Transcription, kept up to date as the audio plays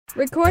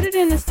Recorded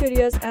in the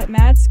studios at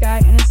Mad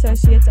Sky and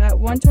Associates at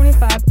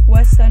 125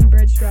 West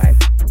Sunbridge Drive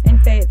in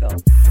Fayetteville.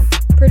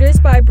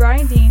 Produced by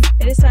Brian Dean,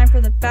 it is time for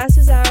the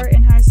fastest hour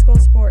in high school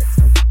sports.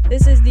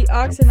 This is the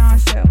Ox and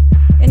Oz Show.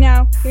 And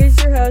now,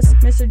 here's your host,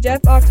 Mr.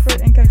 Jeff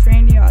Oxford and Coach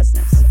Randy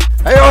Osnes.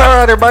 Hey, all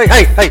right, everybody.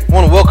 Hey,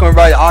 want to welcome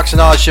everybody to Ox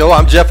and Oz Show.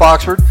 I'm Jeff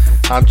Oxford.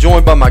 I'm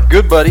joined by my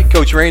good buddy,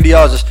 Coach Randy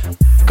Osnes.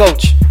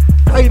 Coach,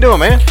 how you doing,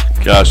 man?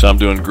 Gosh, I'm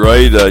doing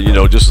great.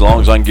 Just as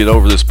long as I can get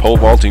over this pole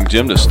vaulting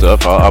gymnast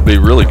stuff, I'll be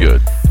really good.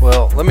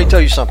 Well, let me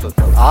tell you something.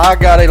 I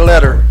got a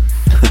letter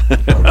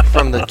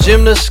from the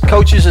Gymnast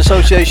Coaches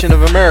Association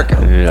of America.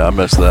 Yeah, I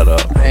messed that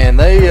up. And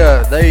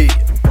they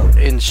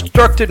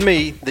instructed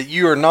me that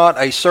you are not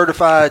a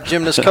certified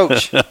gymnast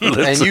coach,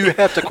 and you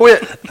have to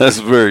quit. That's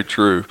very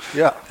true.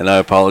 Yeah. And I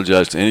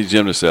apologize to any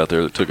gymnasts out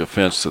there that took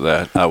offense to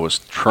that. I was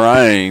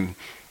trying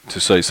to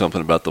say something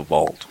about the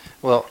vault.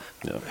 Well,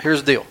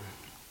 Here's the deal.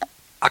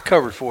 I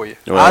covered for you.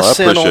 Well, I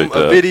sent them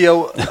a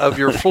video of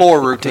your floor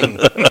routine.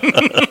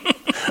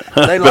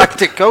 They liked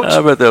it, Coach.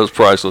 I bet that was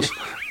priceless.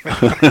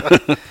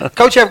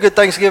 Coach, have a good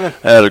Thanksgiving?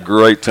 I had a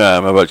great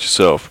time. How about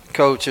yourself?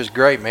 Coach, is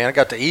great, man. I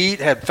got to eat,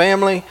 had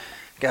family,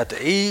 got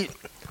to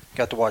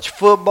watch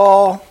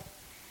football.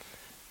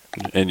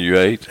 And you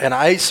ate? And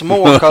I ate some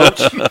more,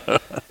 Coach.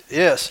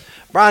 Yes.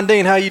 Brian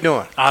Dean, how you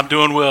doing? I'm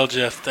doing well,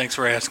 Jeff. Thanks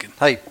for asking.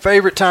 Hey,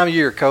 favorite time of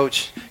year,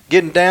 Coach.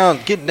 Getting down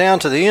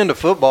to the end of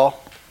football.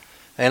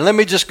 And let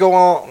me just go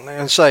on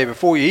and say,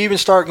 before you even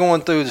start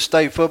going through the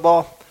state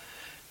football,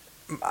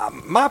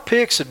 my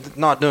picks are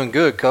not doing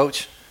good,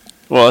 Coach.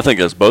 Well, I think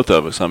that's both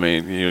of us. I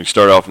mean, you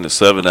start off in the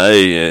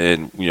 7A,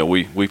 and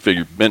we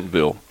figured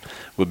Bentonville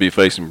would be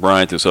facing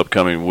Bryant this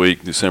upcoming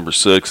week, December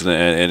 6th,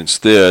 and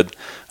instead,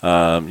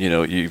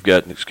 you've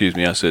got,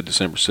 I said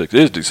December 6th. It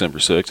is December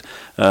 6th.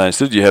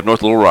 Instead, you have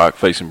North Little Rock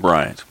facing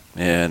Bryant.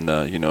 And,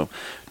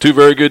 two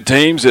very good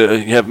teams that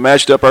have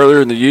matched up earlier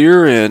in the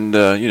year, and,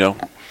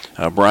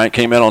 Bryant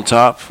came out on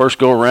top first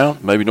go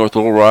around. Maybe North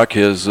Little Rock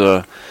has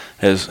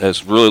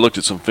really looked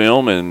at some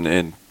film,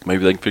 and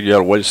maybe they can figure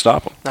out a way to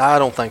stop them. I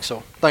don't think so.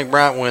 I think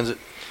Bryant wins it.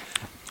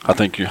 I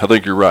think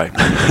you're right.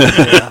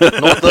 Yeah.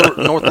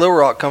 North Little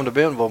Rock come to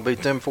Bentonville and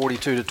beat them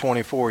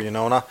 42-24. And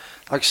like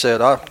I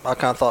said, I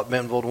kind of thought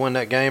Bentonville would win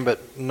that game,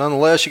 but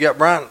nonetheless, you got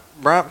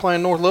Bryant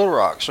playing North Little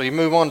Rock. So you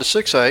move on to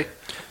 6A.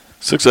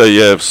 6A,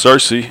 you have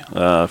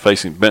Searcy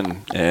facing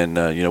Benton,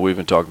 and we've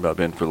been talking about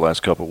Benton for the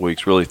last couple of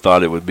weeks. Really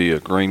thought it would be a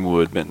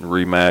Greenwood-Benton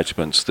rematch,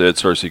 but instead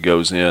Searcy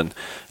goes in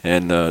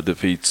and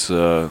defeats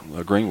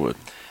Greenwood.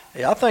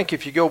 Yeah, I think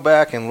if you go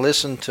back and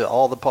listen to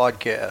all the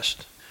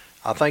podcasts,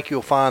 I think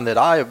you'll find that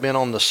I have been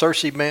on the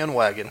Searcy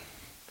bandwagon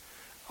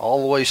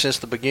all the way since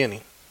the beginning.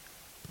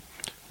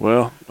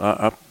 Well,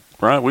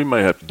 Brian, we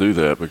may have to do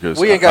that because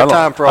we ain't got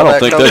time for all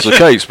that. I don't think that's the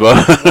case, but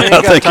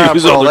I think he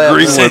was on the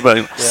Greenwood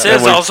bandwagon.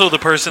 Says also the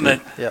person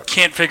that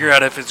can't figure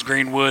out if it's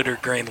Greenwood or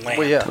Greenland.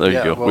 Well, there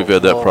you go. Well, we've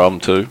had that problem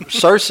too.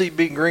 Searcy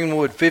beat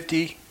Greenwood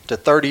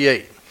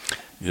 50-38.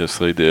 Yes,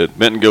 they did.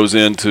 Benton goes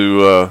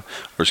into,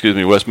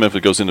 West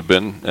Memphis goes into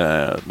Benton.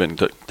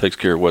 Benton takes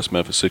care of West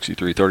Memphis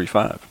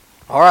 63-35.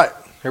 All right,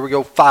 here we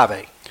go,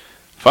 5A.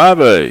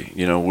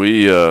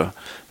 5A,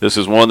 this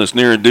is one that's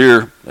near and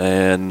dear,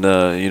 and,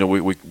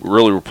 we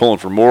really were pulling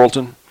for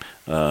Morrilton.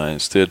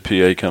 Instead,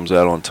 PA comes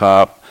out on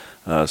top.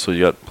 So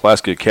you got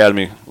Pulaski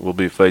Academy will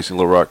be facing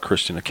Little Rock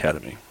Christian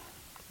Academy.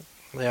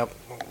 Yeah,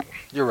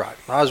 you're right.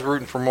 I was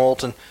rooting for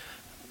Morrilton.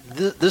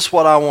 This is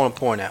what I want to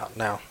point out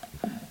now.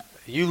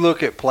 You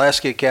look at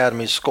Pulaski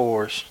Academy's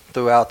scores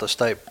throughout the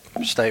state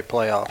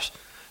playoffs.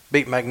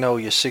 Beat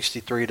Magnolia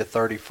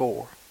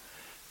 63-34.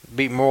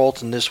 Beat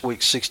Morrilton this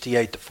week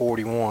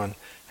 68-41.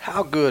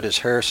 How good is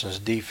Harrison's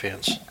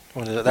defense?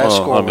 That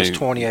score was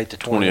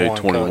 28-21.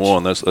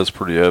 28-21. That's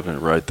pretty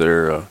evident right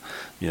there.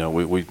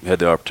 We had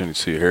the opportunity to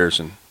see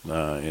Harrison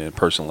in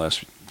person the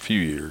last few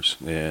years,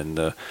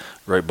 and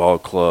great ball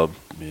club.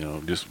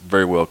 Just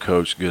very well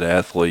coached, good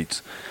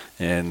athletes.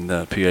 And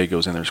PA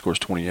goes in there and scores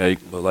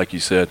 28. But like you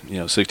said,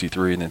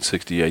 63 and then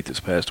 68 this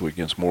past week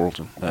against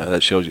Morrilton.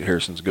 That shows you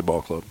Harrison's a good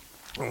ball club.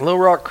 Little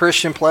Rock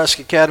Christian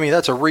Pulaski Academy,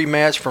 that's a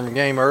rematch from a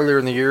game earlier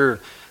in the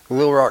year.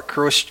 Little Rock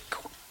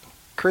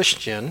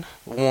Christian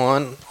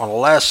won on a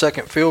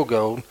last-second field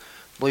goal. I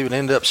believe it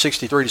ended up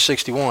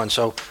 63-61.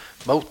 So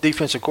both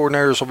defensive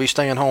coordinators will be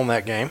staying home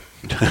that game.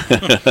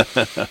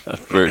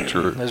 Very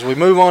true. As we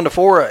move on to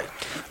 4A.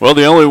 Well,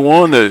 the only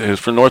one that is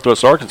for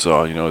Northwest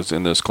Arkansas, is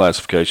in this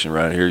classification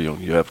right here.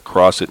 You have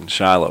Crossett and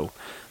Shiloh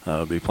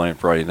be playing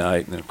Friday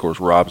night, and then, of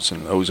course, Robinson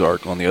and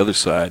Ozark on the other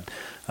side.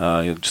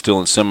 Still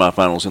in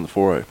semifinals in the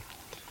 4A.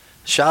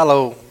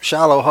 Shiloh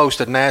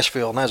hosted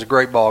Nashville, and that was a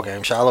great ball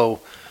game. Shiloh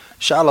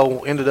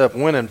ended up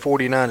winning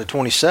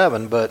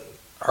 49-27, but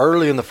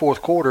early in the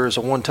fourth quarter is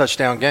a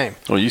one-touchdown game.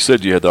 Well, you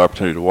said you had the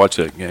opportunity to watch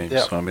that game.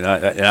 Yep. So,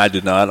 I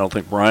did not. I don't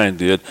think Brian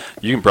did.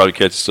 You can probably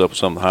catch us up with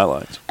some of the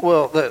highlights.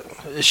 Well,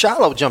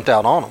 Shiloh jumped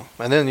out on them,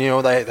 and then,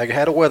 they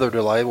had a weather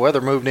delay. The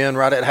weather moved in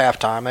right at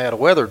halftime. They had a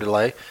weather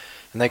delay,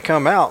 and they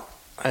come out.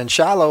 And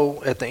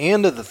Shiloh, at the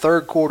end of the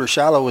third quarter,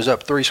 Shiloh was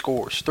up 3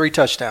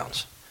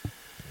 touchdowns.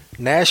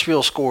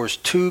 Nashville scores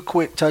 2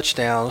 quick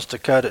touchdowns to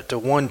cut it to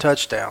 1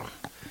 touchdown.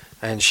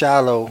 And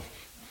Shiloh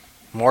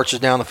marches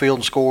down the field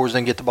and scores,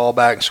 then get the ball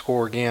back and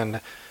score again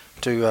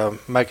to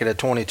make it a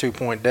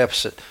 22-point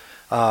deficit.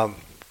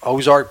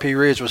 Ozark Pea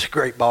Ridge was a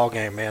great ball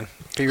game, man.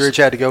 Pea Ridge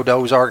had to go to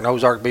Ozark, and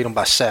Ozark beat them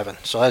by 7.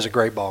 So that was a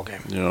great ball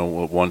game.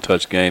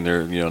 One-touch game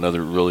there.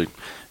 Another really,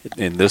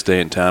 in this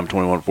day and time,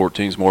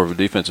 21-14 is more of a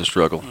defensive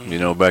struggle.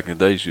 Back in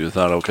the days, you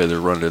thought, okay, they're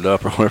running it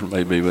up or whatever it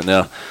may be. But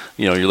now,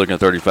 you're looking at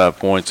 35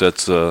 points.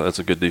 That's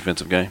a good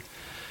defensive game.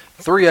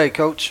 3A,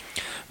 Coach.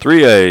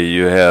 3A,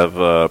 you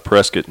have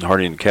Prescott and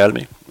Harding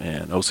Academy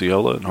and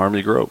Osceola and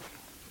Harmony Grove.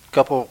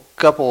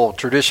 Couple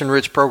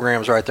tradition-rich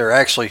programs right there.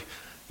 Actually,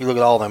 you look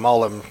at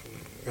all of them,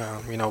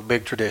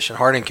 big tradition.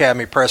 Harding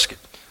Academy, Prescott,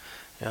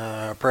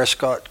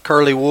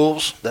 Curly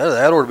Wolves.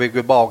 That ought to be a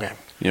good ball game.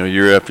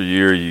 Year after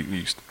year,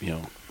 you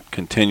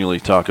continually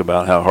talk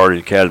about how Harding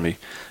Academy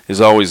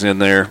is always in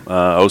there.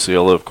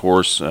 Osceola, of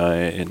course,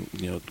 in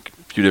a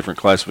few different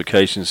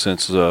classifications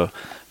since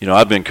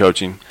I've been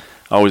coaching.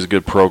 Always a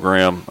good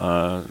program.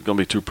 Going to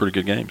be 2 pretty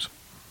good games.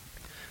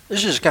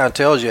 This just kind of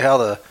tells you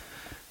how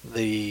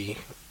the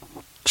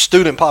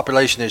student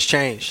population has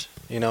changed.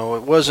 It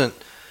wasn't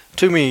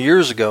too many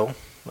years ago,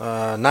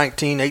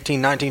 18,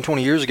 19,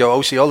 20 years ago,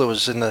 Osceola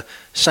was in the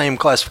same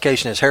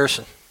classification as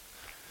Harrison.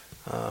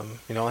 I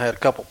had a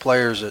couple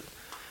players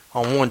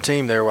on one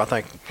team there I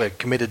think they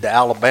committed to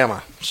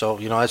Alabama. So,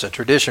 it's a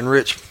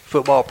tradition-rich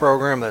football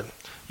program that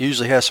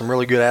usually has some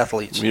really good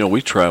athletes.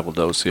 We traveled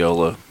to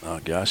Osceola,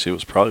 it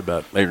was probably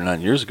about 8 or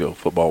 9 years ago,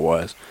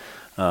 football-wise,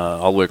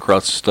 all the way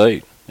across the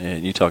state.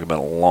 And you talk about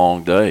a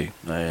long day,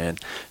 and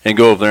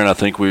go over there, and I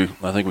think we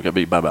got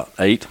beat by about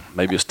 8,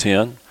 maybe it's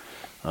 10.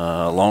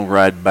 Long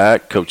ride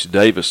back. Coach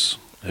Davis,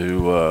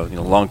 who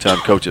longtime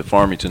coach at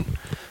Farmington,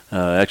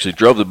 actually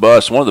drove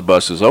one of the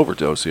buses over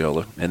to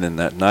Osceola, and then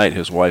that night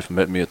his wife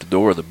met me at the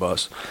door of the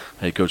bus.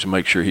 Hey, Coach,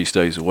 make sure he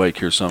stays awake.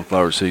 Here's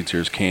sunflower seeds.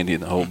 Here's candy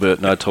and the whole bit.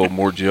 And I told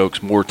more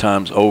jokes more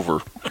times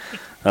over.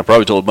 I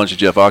probably told a bunch of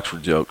Jeff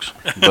Oxford jokes,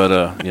 but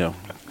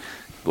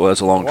well,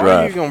 that's a long drive.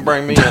 Why are you going to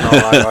bring me in on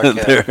like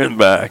that? There and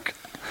back.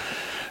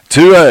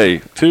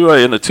 2A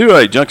in the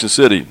 2A, Junction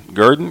City,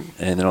 Gurdon,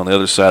 and then on the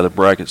other side of the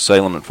bracket,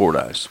 Salem and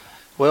Fordyce.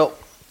 Well,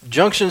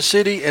 Junction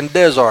City and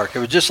Des Arc. It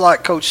was just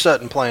like Coach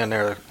Sutton playing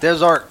there.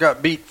 Des Arc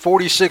got beat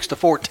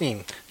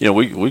 46-14.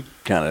 We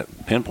kind of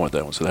pinpoint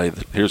that one. Said, hey,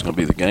 here's going to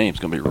be the game. It's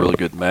going to be a really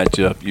good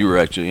matchup. You were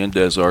actually in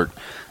Des Arc,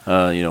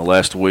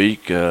 last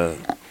week.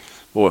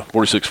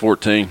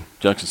 46-14.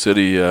 Junction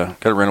City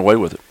kind of ran away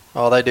with it.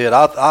 Oh, they did.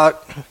 I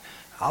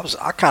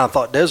kind of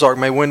thought Des Arc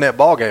may win that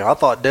ball game. I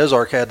thought Des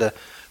Arc had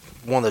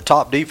one of the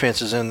top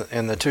defenses in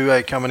the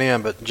 2A coming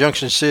in, but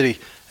Junction City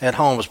at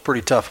home was a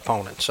pretty tough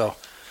opponent. So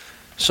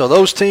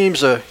those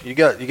teams, you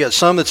got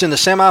some that's in the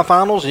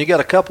semifinals, and you got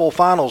a couple of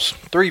finals,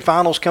 3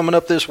 finals coming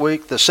up this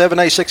week: the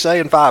 7A,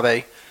 6A, and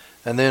 5A,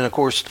 and then of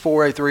course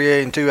 4A,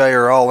 3A, and 2A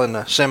are all in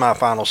the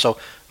semifinals. So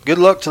good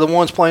luck to the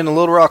ones playing in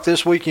Little Rock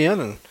this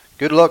weekend, and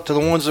good luck to the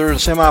ones that are in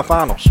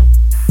semifinals.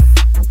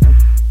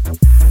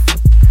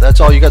 That's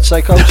all you got to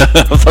say, Coach? You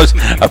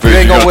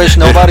ain't going to wish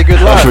nobody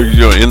good luck. I figured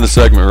you were in the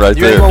segment right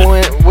there. You ain't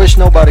going to wish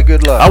nobody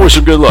good luck. I wish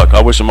them good luck.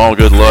 I wish them all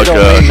good luck. It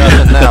don't mean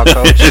nothing now,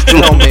 Coach. It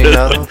don't mean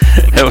nothing.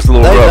 That was a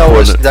little rough,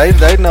 wasn't it?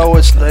 They know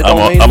it's. They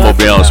don't mean nothing. I'm going to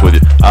be honest with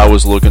you. I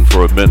was looking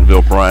for a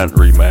Bentonville-Bryant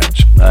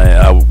rematch.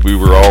 We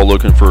were all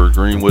looking for a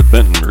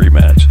Greenwood-Benton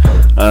rematch.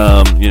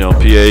 PA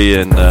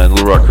and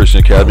Little Rock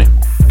Christian Academy,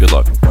 good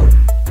luck.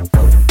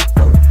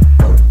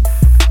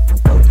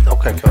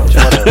 Okay, Coach.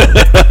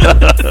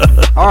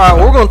 All right,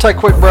 we're going to take a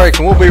quick break,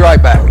 and we'll be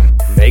right back.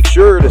 Make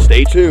sure to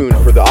stay tuned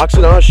for the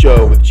Oxygen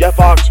Show with Jeff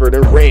Oxford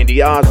and Randy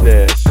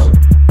Osnes.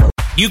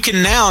 You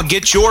can now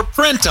get your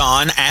print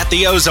on at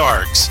the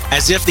Ozarks.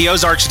 As if the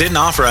Ozarks didn't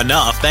offer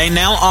enough, they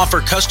now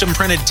offer custom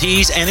printed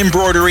tees and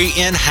embroidery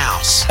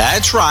in-house.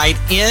 That's right,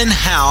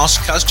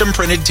 in-house custom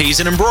printed tees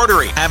and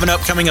embroidery. Have an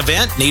upcoming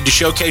event? Need to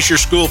showcase your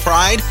school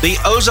pride? The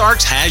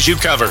Ozarks has you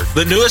covered.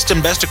 The newest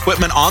and best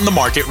equipment on the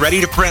market,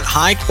 ready to print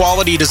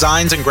high-quality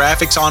designs and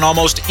graphics on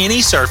almost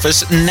any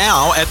surface,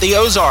 now at the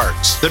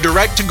Ozarks. The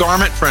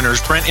direct-to-garment printers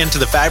print into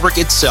the fabric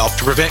itself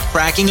to prevent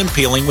cracking and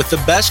peeling with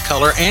the best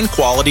color and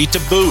quality to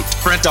boot.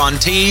 Print on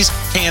tees,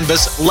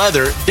 canvas,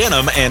 leather,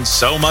 denim, and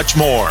so much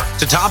more.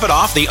 To top it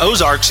off, the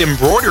Ozarks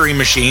embroidery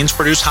machines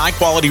produce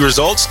high-quality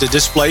results to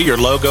display your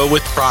logo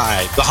with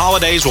pride. The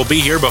holidays will be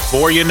here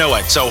before you know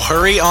it, so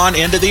hurry on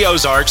into the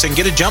Ozarks and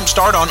get a jump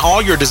start on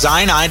all your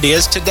design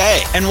ideas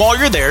today. And while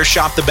you're there,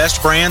 shop the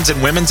best brands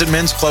in women's and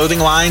men's clothing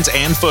lines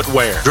and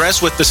footwear.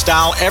 Dress with the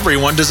style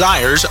everyone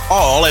desires,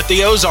 all at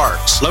the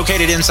Ozarks.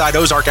 Located inside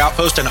Ozark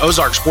Outpost and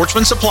Ozark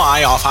Sportsman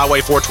Supply off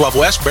Highway 412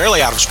 West,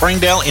 barely out of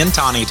Springdale in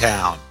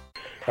Taneytown.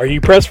 Are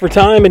you pressed for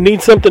time and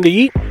need something to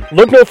eat?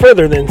 Look no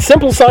further than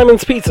Simple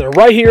Simon's Pizza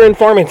right here in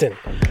Farmington.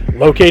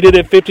 Located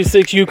at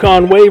 56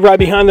 Yukon Way right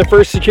behind the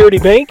First Security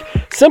Bank,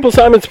 Simple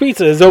Simon's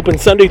Pizza is open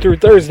Sunday through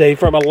Thursday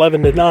from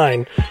 11 to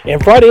 9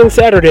 and Friday and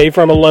Saturday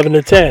from 11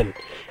 to 10.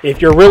 If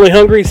you're really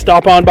hungry,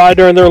 stop on by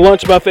during their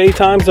lunch buffet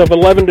times of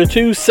 11 to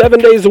 2, 7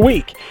 days a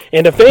week,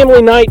 and a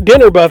family night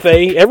dinner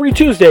buffet every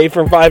Tuesday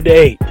from 5 to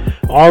 8.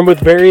 Armed with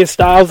various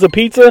styles of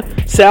pizza,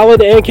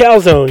 salad, and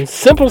calzones,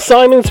 Simple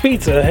Simon's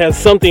Pizza has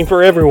something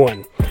for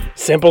everyone.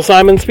 Simple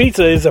Simon's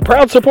Pizza is a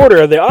proud supporter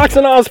of the Ox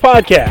and Oz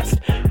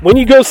podcast. When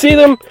you go see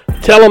them,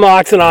 tell them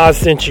Ox and Oz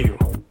sent you.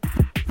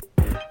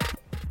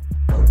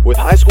 With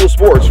high school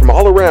sports from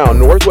all around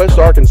Northwest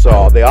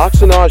Arkansas, the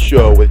Ox and Oz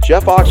Show with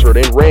Jeff Oxford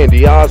and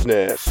Randy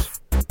Osnes.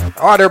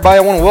 All right, everybody,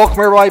 I want to welcome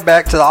everybody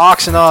back to the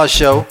Ox and Oz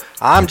Show.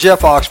 I'm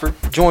Jeff Oxford,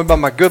 joined by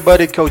my good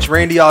buddy, Coach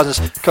Randy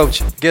Osnes.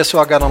 Coach, guess who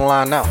I got on the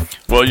line now?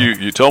 Well,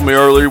 you told me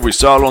earlier we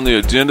saw it on the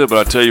agenda,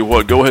 but I tell you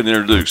what, go ahead and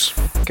introduce.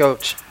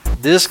 Coach,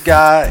 this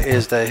guy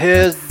is the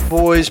head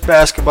boys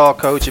basketball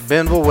coach at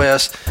Bentonville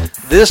West.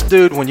 This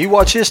dude, when you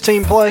watch his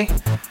team play,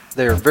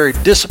 they're very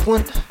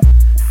disciplined,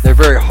 they're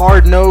very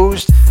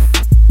hard-nosed,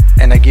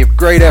 and they give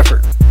great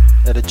effort.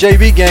 At a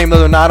JV game the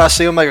other night, I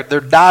see them, they're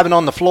diving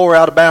on the floor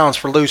out of bounds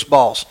for loose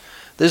balls.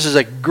 This is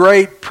a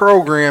great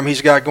program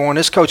he's got going.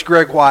 This is Coach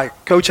Greg White.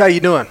 Coach, how you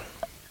doing?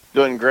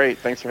 Doing great.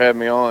 Thanks for having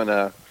me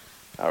on.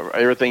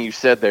 Everything you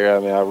said there,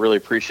 I really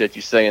appreciate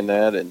you saying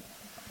that. And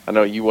I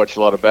know you watch a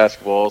lot of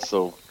basketball,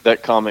 so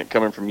that comment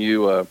coming from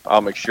you,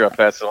 I'll make sure I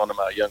pass it on to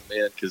my young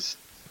men because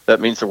that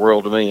means the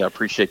world to me. I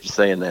appreciate you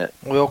saying that.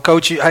 Well,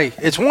 Coach, hey,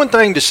 it's one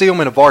thing to see them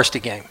in a varsity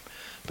game.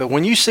 But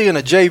when you see in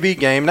a JV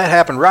game, that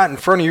happened right in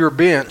front of your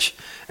bench.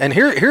 And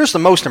here's the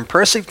most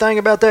impressive thing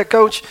about that,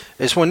 Coach,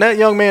 is when that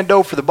young man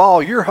dove for the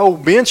ball, your whole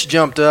bench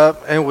jumped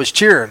up and was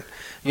cheering.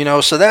 You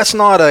know, so that's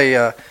not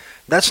a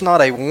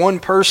one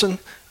person.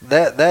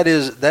 That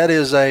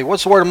is a,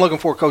 what's the word I'm looking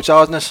for, Coach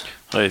Osnes?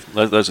 Hey,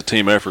 that's a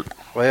team effort.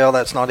 Well,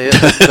 that's not it,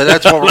 but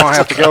that's what we're going to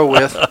have to go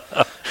with.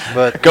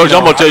 But Coach,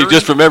 I'm going to tell you,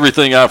 just from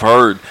everything I've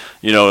heard,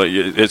 you know,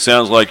 it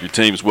sounds like your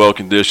team's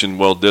well-conditioned,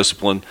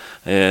 well-disciplined,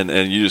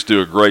 and you just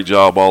do a great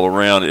job all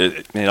around.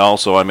 And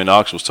also, I mean,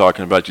 Ox was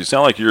talking about you.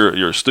 Sound like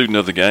you're a student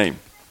of the game.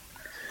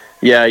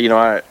 Yeah, you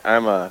know,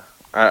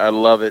 I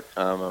love it.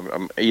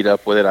 I'm eat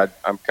up with it.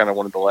 I'm kind of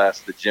one of the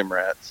last of the gym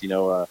rats. You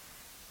know,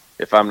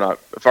 if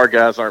our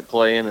guys aren't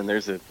playing and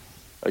there's a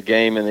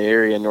game in the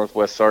area in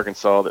Northwest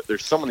Arkansas, that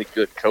there's so many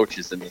good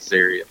coaches in this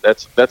area.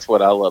 That's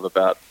what I love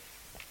about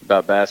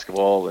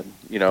basketball. And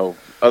you know,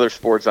 other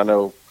sports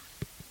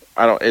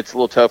it's a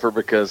little tougher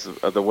because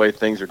of the way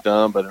things are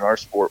done, but in our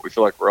sport we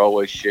feel like we're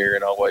always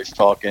sharing, always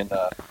talking.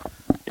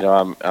 You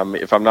know,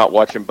 if I'm not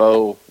watching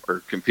Bo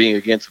or competing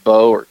against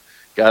Bo or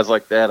guys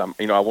like that, I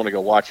want to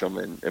go watch them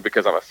and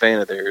because I'm a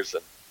fan of theirs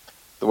and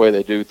the way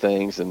they do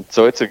things. And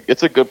so it's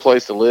a good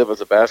place to live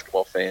as a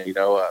basketball fan. You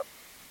know,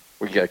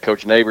 we got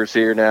Coach Neighbors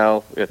here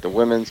now at the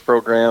women's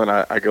program, and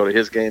I go to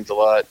his games a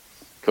lot.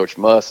 Coach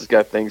Muss has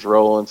got things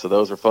rolling, so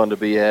those are fun to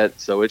be at.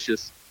 So it's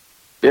just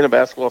being a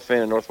basketball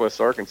fan in Northwest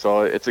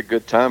Arkansas, it's a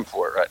good time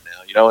for it right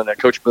now. You know, and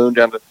Coach Boone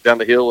down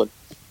the hill in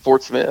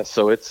Fort Smith.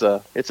 So it's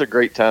a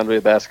great time to be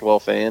a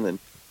basketball fan, and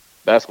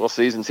basketball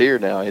season's here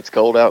now. It's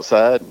cold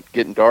outside and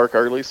getting dark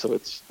early, so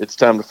it's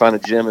time to find a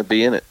gym and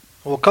be in it.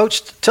 Well,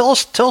 Coach, tell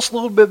us a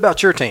little bit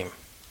about your team.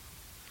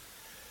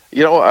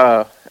 You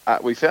know,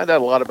 we found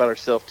out a lot about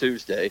ourselves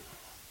Tuesday.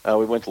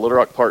 We went to Little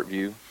Rock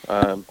Parkview,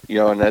 you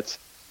know, and that's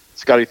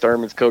Scotty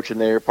Thurman's coaching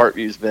there.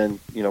 Parkview's been,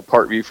 you know,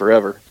 Parkview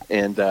forever.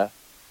 And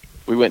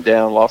we went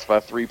down, lost by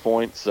 3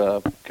 points,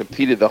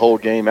 competed the whole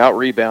game,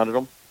 out-rebounded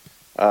them,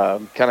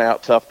 kind of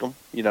out-toughed them,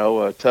 you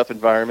know, a tough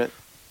environment.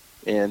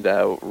 And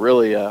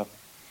really,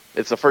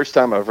 it's the first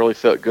time I've really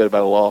felt good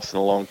about a loss in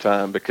a long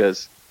time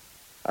because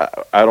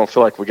I don't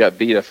feel like we got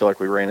beat. I feel like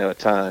we ran out of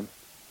time.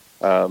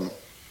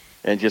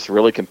 And just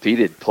really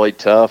competed, played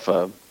tough,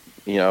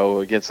 you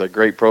know, against a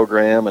great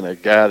program and a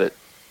guy that,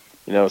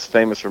 you know, is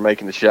famous for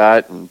making the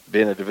shot and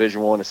being a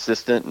Division I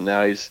assistant. And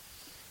now he's,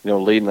 you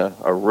know, leading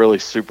a really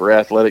super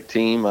athletic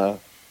team.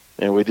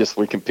 And we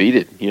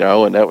competed, you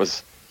know, and that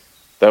was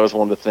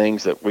one of the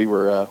things that we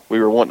were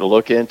wanting to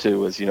look into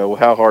was, you know,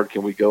 how hard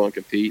can we go and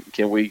compete?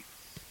 Can we,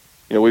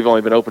 you know, we've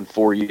only been open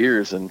 4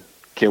 years, and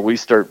can we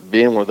start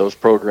being one of those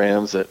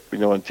programs that, you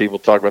know, when people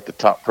talk about the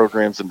top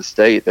programs in the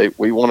state,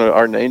 we want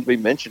our name to be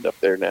mentioned up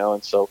there now.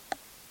 And so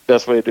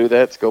best way to do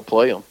that is go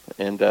play them.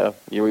 And,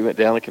 you know, we went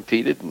down and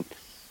competed, and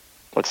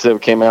like I said, we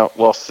came out,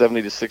 lost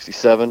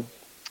 70-67,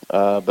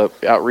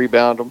 but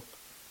out-rebound them.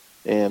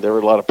 And there were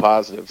a lot of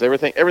positives.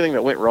 Everything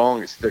that went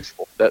wrong is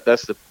fixable.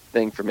 That's the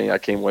thing for me I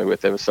came away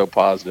with that was so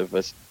positive.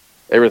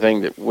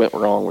 Everything that went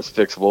wrong was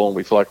fixable, and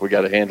we feel like we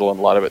got a handle on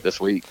a lot of it this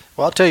week.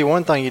 Well, I'll tell you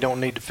one thing you don't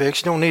need to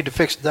fix. You don't need to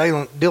fix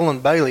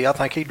Dylan Bailey. I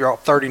think he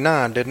dropped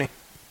 39, didn't he?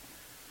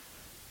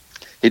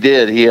 He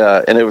did.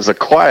 And it was a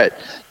quiet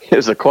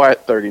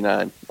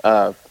 39.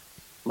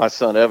 My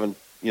son Evan,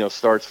 you know,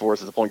 starts for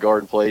us as a point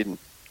guard and played, and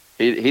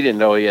he didn't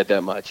know he had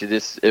that much.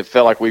 It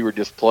felt like we were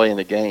just playing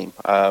the game.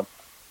 But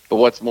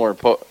what's more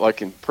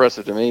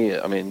impressive to me,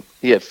 I mean,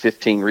 he had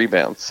 15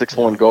 rebounds,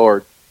 6'1"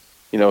 guard.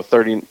 You know,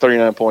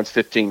 39 points,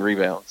 15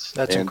 rebounds.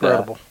 That's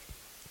incredible.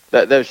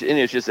 And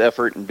it's just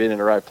effort and being in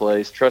the right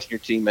place, trusting your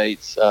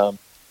teammates.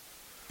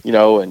 You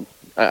know, and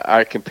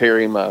I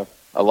compare him.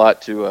 a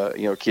lot to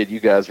a kid you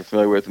guys are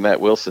familiar with,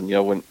 Matt Wilson.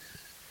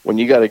 When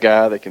you got a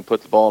guy that can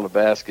put the ball in the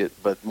basket,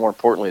 but more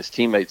importantly, his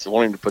teammates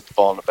want him to put the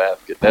ball in the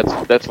basket.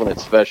 That's when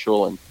it's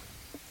special. And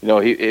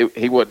he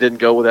didn't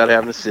go without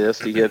having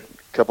assists. He had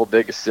a couple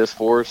big assists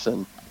for us,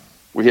 and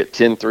we hit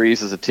 10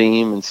 threes as a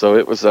team. And so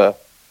it was a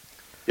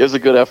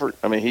good effort.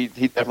 I mean, he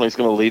definitely is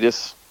going to lead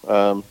us.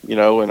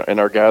 And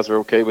our guys are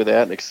okay with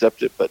that and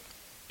accept it. But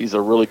he's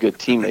a really good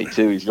teammate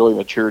too. He's really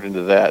matured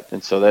into that,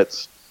 and so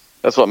that's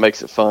what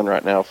makes it fun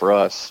right now for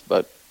us.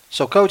 But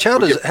so, Coach, how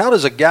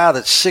does a guy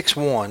that's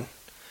 6'1"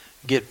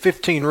 get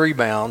 15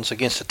 rebounds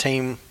against a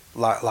team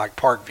like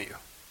Parkview?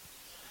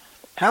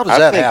 How does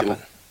that happen?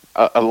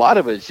 A lot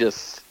of it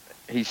is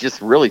he's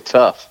just really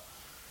tough.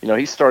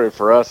 He started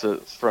for us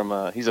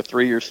he's a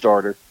 3-year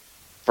starter,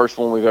 first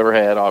one we've ever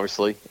had,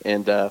 obviously,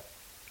 and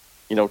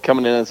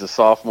coming in as a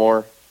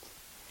sophomore,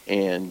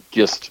 and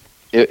just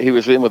he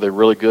was in with a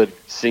really good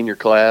senior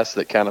class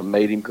that kind of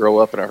made him grow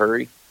up in a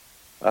hurry.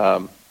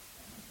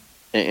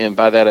 And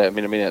by that, I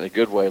mean in a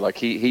good way. Like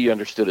he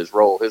understood his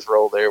role. His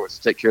role there was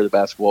to take care of the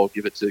basketball,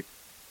 give it to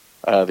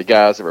the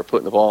guys that were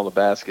putting the ball in the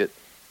basket.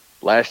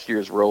 Last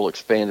year's role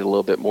expanded a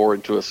little bit more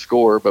into a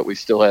scorer, but we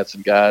still had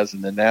some guys.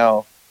 And then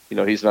now,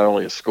 he's not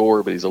only a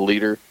scorer, but he's a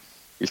leader.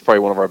 He's probably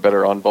one of our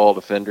better on-ball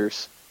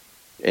defenders.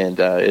 And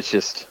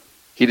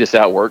he just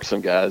outworks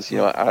some guys.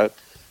 I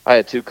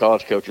had 2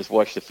 college coaches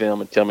watch the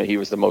film and tell me he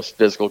was the most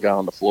physical guy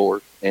on the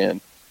floor.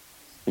 And,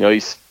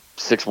 he's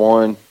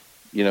 6'1",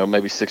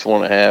 maybe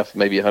 6'1.5",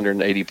 maybe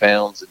 180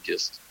 pounds,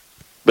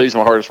 but he's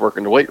my hardest worker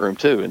in the weight room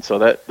too, and so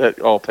that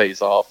all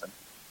pays off, and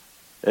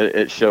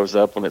it shows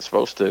up when it's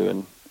supposed to,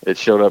 and it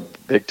showed up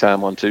big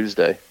time on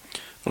Tuesday.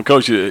 Well,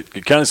 Coach,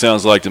 it kind of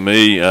sounds like to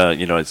me,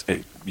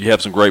 you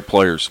have some great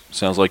players.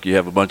 Sounds like you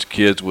have a bunch of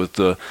kids with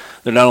they're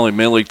not only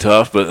mentally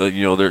tough, but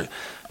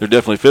they're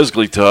definitely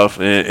physically tough.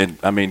 And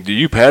I mean, do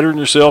you pattern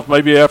yourself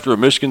maybe after a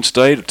Michigan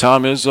State, a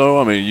Tom Izzo?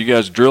 I mean, you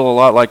guys drill a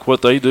lot like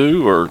what they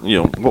do, or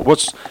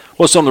what's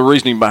some of the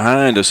reasoning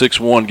behind a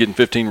 6'1" getting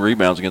 15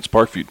 rebounds against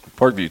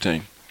Parkview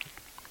team?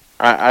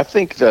 I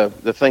think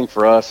the thing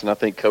for us, and I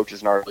think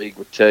coaches in our league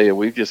would tell you,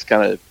 we've just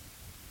kind of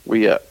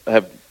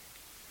have.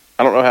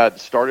 I don't know how it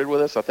started with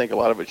us. I think a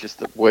lot of it's just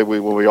the way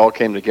when we all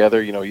came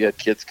together. You had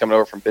kids coming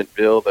over from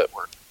Bentonville that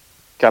were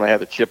kind of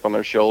had a chip on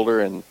their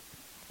shoulder, and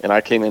I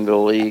came into the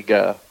league,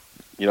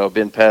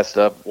 been passed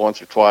up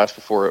once or twice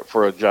before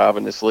for a job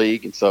in this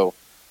league, and so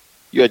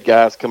you had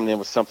guys coming in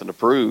with something to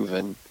prove.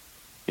 And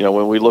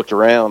when we looked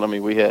around, I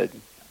mean,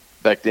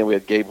 back then we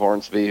had Gabe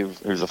Hornsby,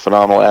 who's a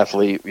phenomenal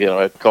athlete.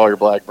 Had Collier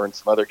Blackburn,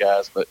 some other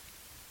guys, but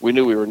we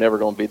knew we were never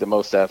going to be the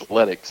most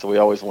athletic, so we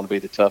always want to be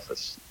the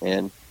toughest.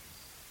 And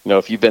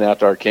if you've been out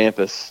to our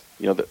campus,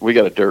 we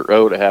got a dirt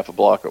road a half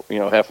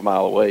a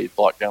mile away,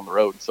 block down the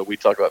road. So we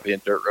talk about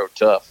being dirt road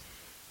tough.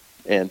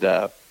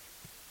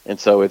 And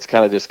so it's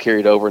kind of just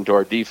carried over into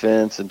our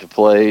defense and to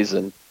plays.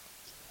 And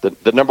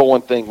the number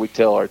one thing we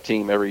tell our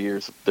team every year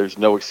is there's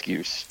no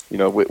excuse.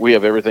 We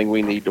have everything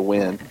we need to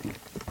win.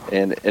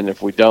 And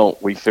if we don't,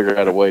 we figure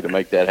out a way to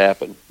make that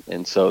happen.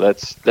 And so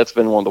that's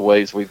been one of the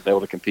ways we've been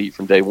able to compete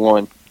from day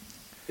one,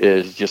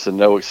 is just a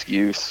no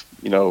excuse,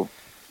 no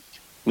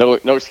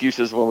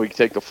excuses when we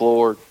take the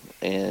floor,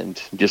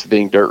 and just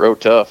being dirt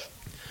road tough.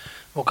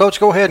 Well, Coach,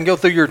 go ahead and go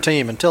through your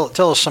team and tell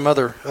us some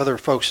other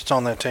folks that's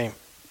on that team.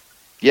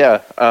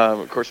 Yeah,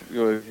 of course, we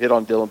hit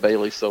on Dylan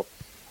Bailey. So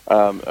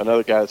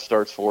another guy that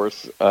starts for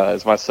us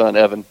is my son,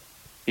 Evan.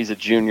 He's a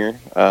junior.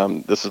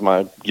 This is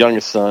my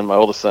youngest son. My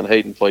oldest son,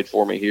 Hayden, played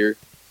for me here.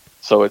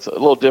 So it's a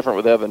little different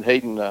with Evan.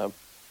 Hayden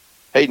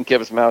kept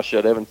his mouth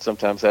shut. Evan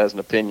sometimes has an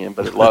opinion,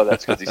 but a lot of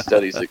that's because he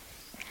studies it.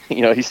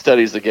 He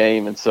studies the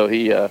game, and so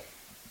he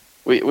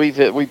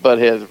we butt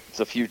heads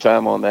a few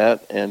times on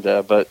that, and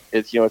but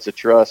it's it's a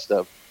trust.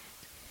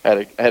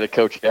 I had a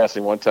coach ask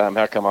me one time,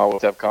 how come I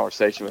always have a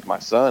conversation with my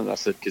son? And I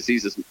said, because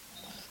he's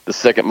the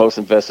second most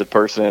invested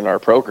person in our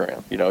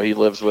program. He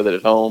lives with it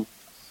at home.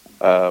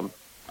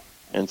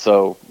 And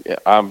so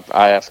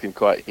I ask him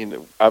quite.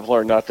 I've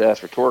learned not to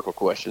ask rhetorical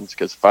questions,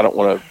 because if I don't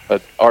want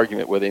an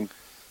argument with him,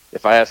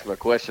 if I ask him a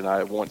question,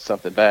 I want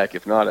something back.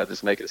 If not, I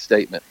just make it a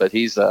statement. But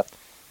he's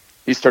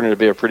turning to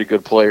be a pretty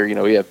good player. He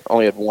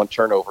only had 1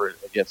 turnover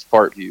against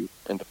Parkview,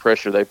 and the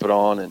pressure they put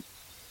on, and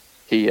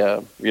he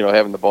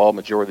having the ball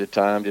majority of the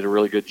time, did a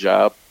really good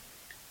job.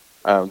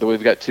 Then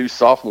we've got 2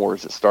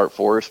 sophomores that start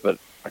for us, but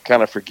I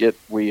kind of forget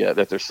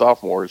that they're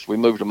sophomores. We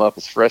moved them up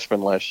as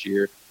freshmen last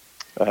year.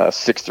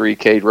 6'3"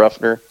 Cade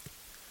Ruffner,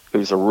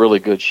 who's a really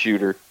good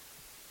shooter.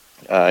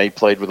 He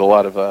played with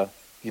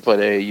he played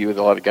AAU with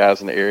a lot of guys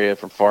in the area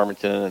from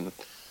Farmington, and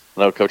I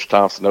know Coach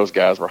Thompson, those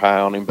guys were high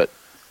on him. And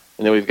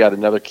then we've got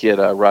another kid,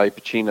 Riley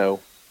Pacino,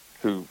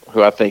 who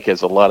I think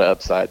has a lot of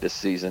upside this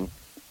season,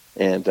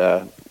 and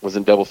was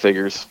in double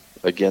figures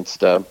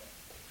against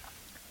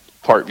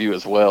Parkview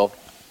as well.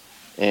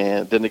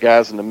 And then the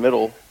guys in the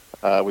middle,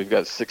 we've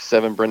got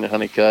 6'7" Brendan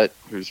Honeycutt,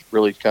 who's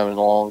really coming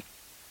along.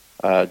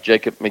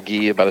 Jacob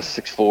McGee, about a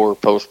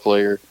 6'4" post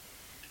player.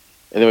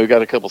 And then we've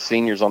got a couple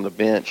seniors on the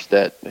bench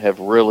that have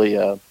really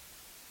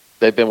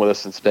they've been with us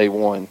since day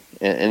one.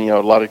 And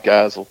a lot of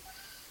guys will,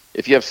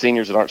 if you have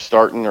seniors that aren't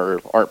starting or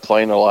aren't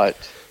playing a lot,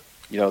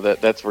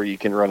 that's where you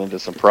can run into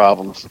some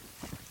problems.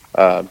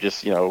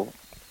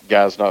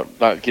 Guys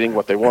not getting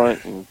what they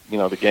want, and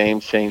the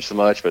game's changed so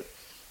much. But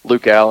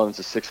Luke Allen's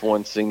a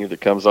 6'1" senior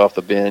that comes off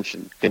the bench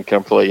and can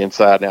come play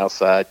inside and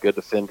outside, good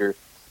defender.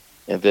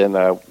 And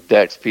then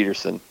Dax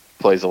Peterson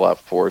plays a lot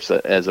for us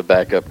as a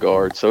backup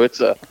guard. So it's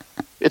a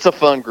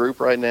fun group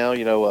right now.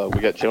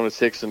 We got Jonas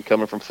Hickson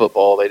coming from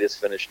football. They just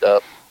finished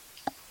up.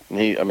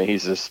 And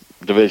he's this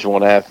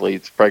Division I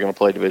athlete. He's probably going to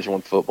play Division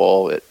I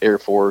football at Air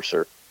Force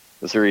or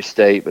Missouri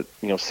State, but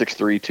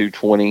 6'3",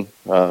 220,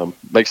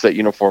 makes that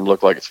uniform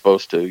look like it's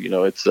supposed to.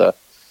 It's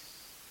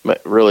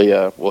really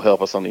will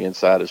help us on the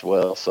inside as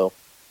well. So,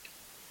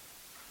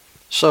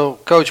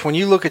 Coach, when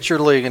you look at your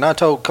league, and I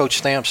told Coach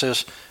Stamps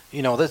this,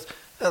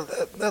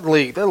 that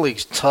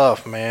league's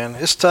tough, man.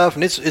 It's tough,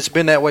 and it's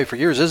been that way for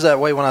years. It was that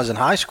way when I was in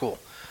high school.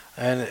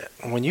 And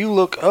when you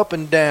look up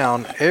and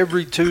down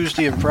every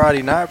Tuesday and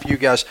Friday night for you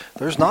guys,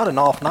 there's not an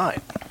off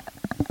night.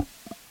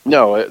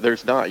 No,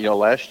 there's not.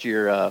 Last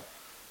year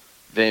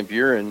Van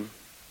Buren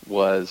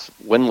was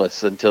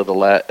winless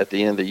until at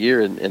the end of the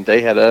year, and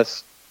they had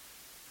us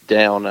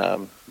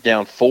down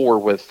 4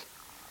 with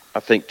I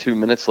think 2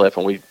 minutes left,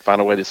 and we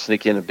found a way to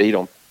sneak in and beat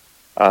them.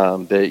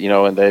 And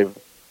they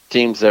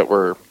teams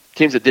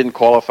that didn't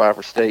qualify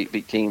for state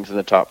beat teams in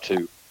the top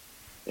 2.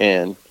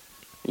 And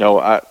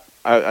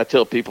I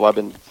tell people I've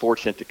been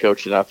fortunate to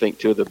coach in I think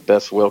 2 of the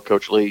best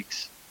well-coached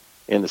leagues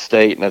in the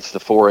state, and that's the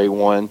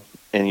 4A1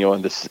 and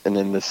then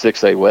the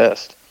 6A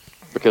West,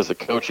 because the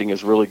coaching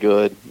is really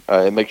good.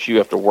 It makes you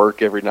have to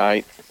work every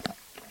night,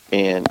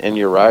 and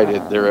you're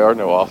right, there are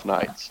no off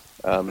nights.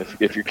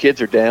 If your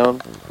kids are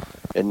down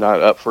and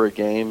not up for a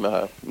game,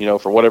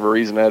 for whatever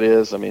reason that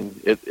is,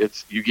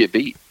 it's you get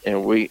beat,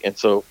 and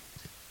so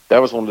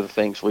that was one of the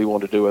things we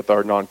wanted to do with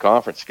our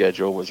non-conference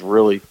schedule, was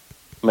really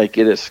make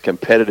it as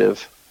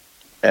competitive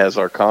as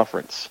our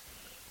conference.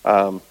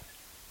 We're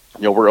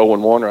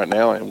 0-1 right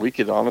now, and we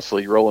could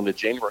honestly roll into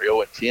January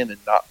 0-10 and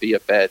not be a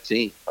bad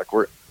team. Like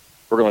we're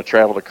going to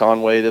travel to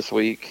Conway this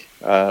week.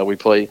 We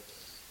play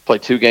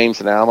 2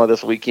 games in Alma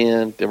this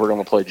weekend. Then we're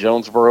going to play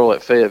Jonesboro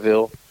at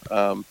Fayetteville.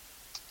 Then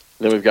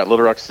we've got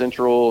Little Rock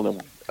Central, and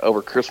then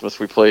over Christmas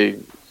we play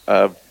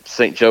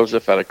St.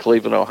 Joseph out of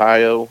Cleveland,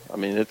 Ohio.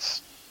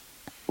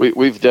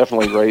 We've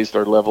definitely raised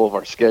our level of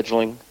our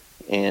scheduling,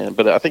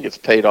 but I think it's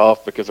paid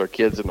off because our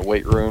kids in the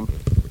weight room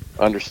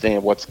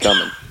understand what's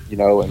coming,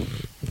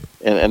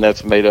 and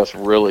that's made us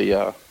really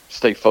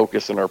stay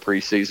focused in our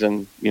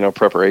preseason,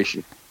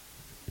 preparation.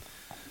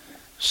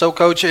 So,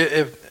 Coach,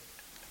 if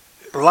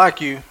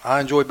like you, I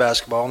enjoy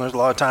basketball, and there's a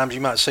lot of times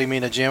you might see me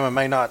in the gym and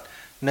may not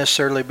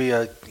necessarily be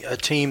a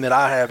team that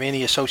I have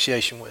any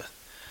association with,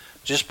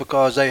 just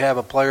because they have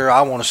a player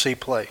I want to see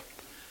play.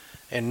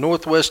 In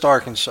Northwest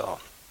Arkansas,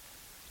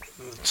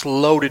 it's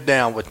loaded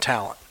down with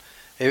talent.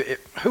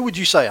 Who would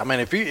you say?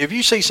 If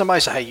you see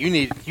somebody say, "Hey, you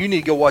need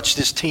to go watch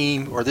this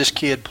team or this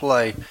kid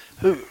play,"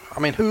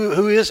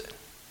 who is it?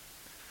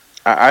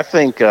 I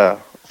think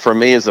for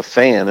me as a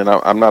fan, and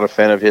I'm not a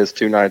fan of his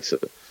 2 nights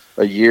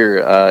a year,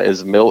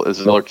 is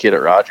Miller Kid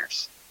at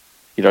Rogers.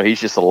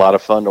 He's just a lot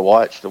of fun to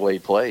watch the way he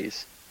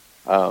plays.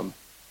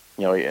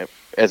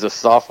 As a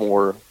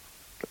sophomore,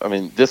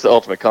 this is the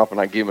ultimate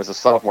compliment I give him. As a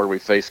sophomore, we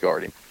face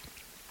guard him.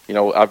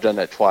 I've done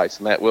that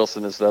twice. Matt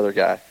Wilson is the other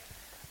guy,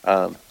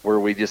 where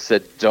we just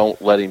said, don't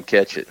let him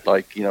catch it.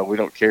 We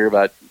don't care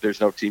about,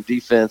 there's no team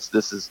defense.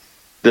 This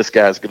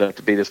guy's going to have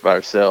to beat us by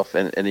himself.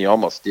 And he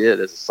almost did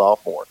as a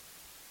sophomore.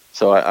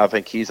 So I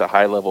think he's a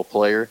high-level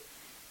player.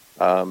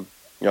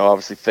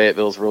 Obviously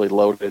Fayetteville's really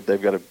loaded.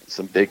 They've got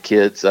some big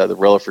kids. The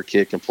Rutherford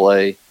kid can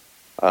play.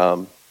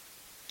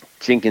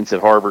 Jenkins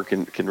at Harbor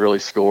can really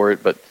score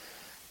it. But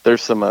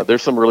there's some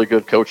really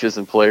good coaches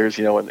and players,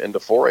 in the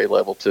 4A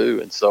level too.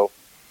 And so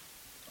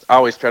I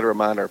always try to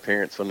remind our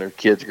parents when their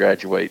kids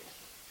graduate,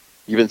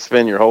 you've been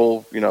spending your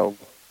whole,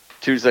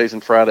 Tuesdays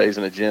and Fridays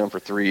in a gym for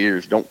 3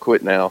 years. Don't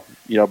quit now,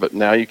 but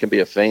now you can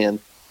be a fan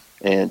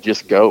and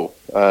just go.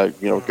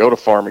 Go to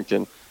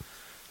Farmington.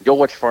 Go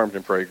watch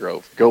Farmington Prairie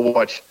Grove. Go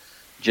watch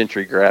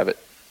Gentry Gravett.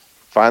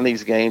 Find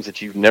these games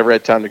that you've never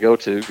had time to go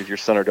to because your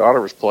son or daughter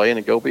was playing,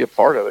 and go be a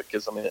part of it,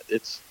 because,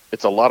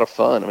 it's a lot of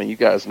fun. You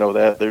guys know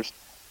that.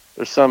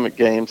 There's some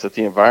games that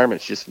the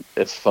environment's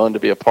it's fun to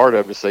be a part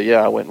of, to say,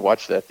 yeah, I went and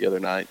watched that the other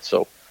night.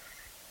 So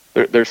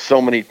there's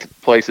so many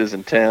places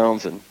and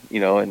towns and,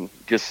 and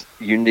just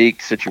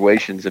unique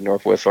situations in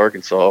Northwest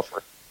Arkansas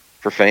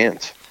for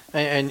fans.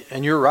 And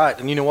you're right.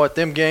 And you know what?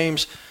 Them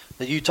games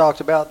that you talked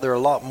about, they're a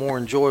lot more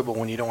enjoyable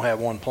when you don't have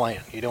one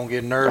playing. You don't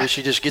get nervous.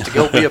 You just get to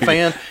go be a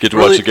fan. Get to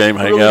watch the game,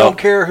 hang out. Don't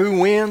care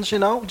who wins,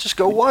 just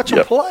go watch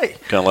them play.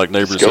 Kind of like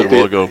neighbors said a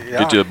while ago,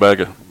 get you a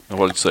bag of,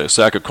 what did you say, a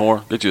sack of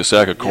corn? Get you a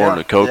sack of corn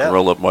and a Coke and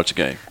roll up and watch the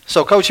game.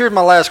 So, Coach, here's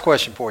my last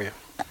question for you.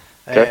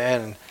 Okay.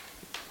 And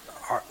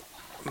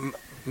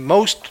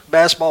most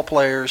basketball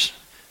players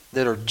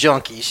that are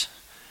junkies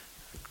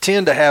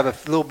tend to have a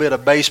little bit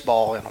of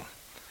baseball in them,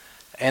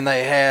 and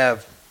they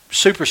have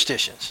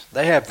superstitions.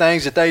 They have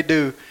things that they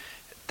do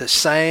the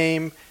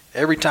same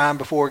every time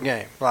before a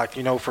game. Like,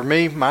 for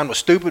me, mine was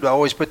stupid. I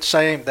always put the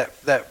same,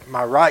 that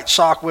my right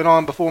sock went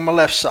on before my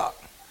left sock.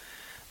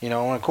 And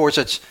of course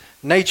it's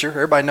nature.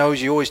 Everybody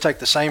knows you always take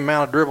the same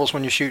amount of dribbles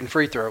when you're shooting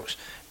free throws.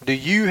 Do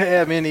you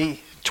have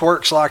any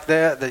twerks like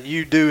that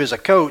you do as a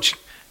coach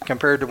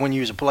compared to when you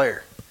was a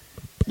player?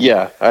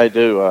 Yeah, I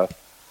do.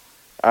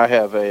 I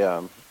have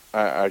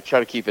I try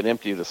to keep it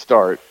empty to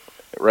start.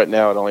 Right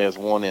now it only has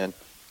one end.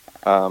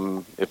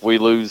 If we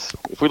lose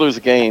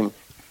a game,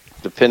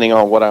 depending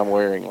on what I'm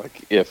wearing,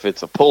 like if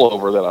it's a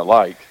pullover that I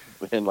like,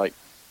 then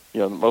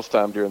most of the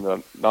time during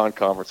the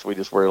non-conference we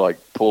just wear like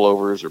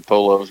pullovers or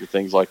polos or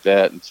things like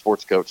that, and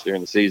sports coach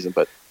during the season.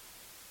 But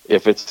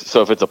if it's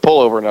a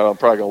pullover, and I'm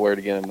probably gonna wear it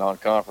again in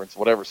non-conference.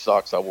 Whatever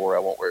socks I wore, I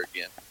won't wear it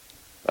again.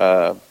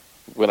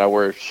 When I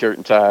wear a shirt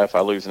and tie, if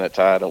I lose in that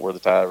tie, I don't wear the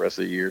tie the rest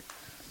of the year.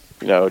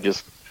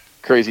 Just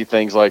crazy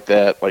things like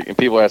that. And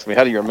people ask me,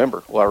 how do you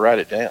remember? Well, I write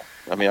it down.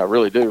 I mean, I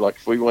really do. Like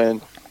if we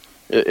win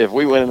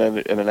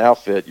in an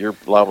outfit, you're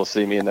liable to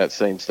see me in that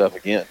same stuff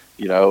again,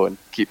 and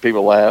keep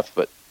people laugh.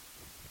 But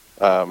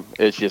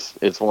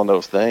it's one of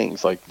those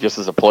things. Like just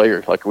as a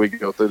player, like we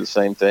go through the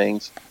same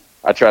things.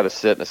 I try to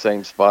sit in the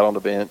same spot on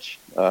the bench.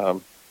 I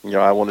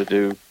want to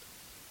do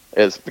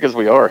because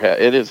we are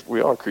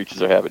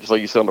creatures of habit. Just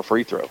like you said on the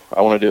free throw,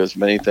 I want to do as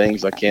many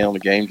things I can on the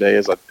game day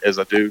as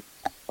I do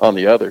on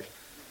the other.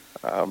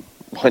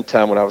 One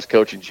time when I was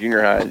coaching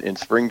junior high in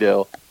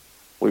Springdale,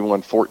 we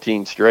won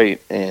 14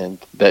 straight, and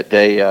that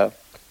day,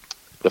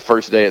 the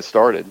first day it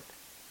started,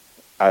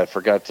 I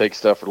forgot to take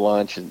stuff for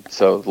lunch, and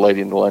so the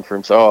lady in the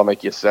lunchroom said, I'll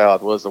make you a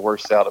salad. It was the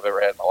worst salad I've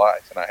ever had in my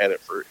life, and I had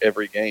it for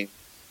every game,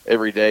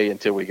 every day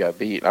until we got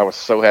beat. I was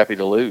so happy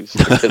to lose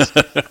because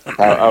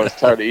I was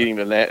tired of eating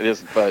that.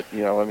 But,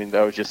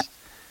 that was just,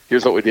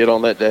 here's what we did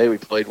on that day. We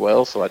played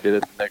well, so I did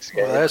it the next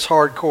game. Well, that's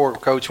hardcore,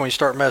 Coach, when you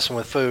start messing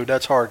with food.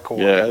 That's hardcore.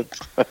 Yeah.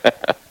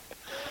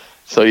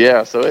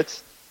 So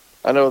it's,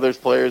 I know there's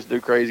players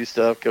do crazy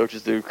stuff,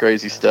 coaches do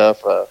crazy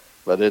stuff,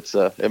 but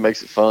it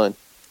makes it fun.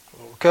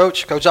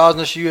 Coach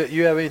Osnes,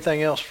 you have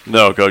anything else?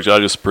 No, Coach, I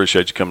just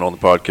appreciate you coming on the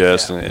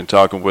podcast and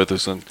talking with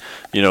us. And,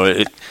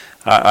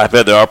 I've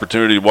had the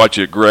opportunity to watch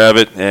you grab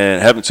it,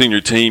 and haven't seen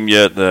your team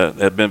yet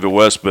at Bentonville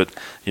West. But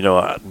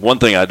one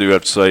thing I do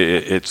have to say,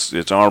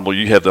 it's honorable.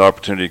 You have the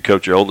opportunity to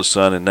coach your oldest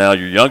son and now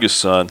your youngest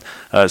son.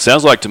 It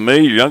sounds like to me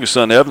your youngest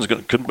son Evans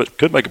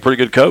could make a pretty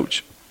good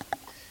coach.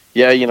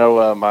 Yeah,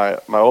 my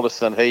oldest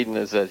son Hayden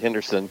is at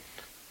Henderson.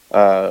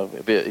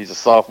 He's a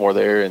sophomore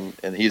there,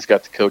 and he's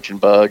got the coaching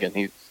bug.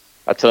 And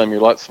I tell him, you're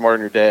a lot smarter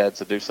than your dad,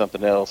 so do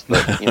something else.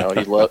 But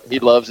he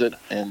loves it,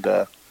 and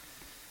I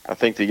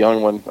think the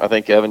young one,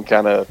 Evan,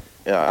 kind of,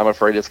 I'm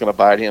afraid it's going to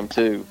bite him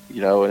too.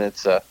 And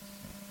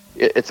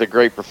it's a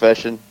great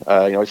profession.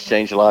 It's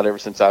changed a lot ever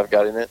since I've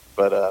got in it.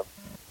 But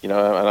and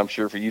I'm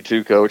sure for you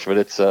too, Coach. But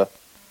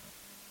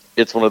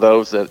it's one of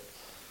those that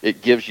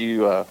it gives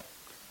you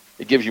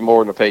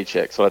more than a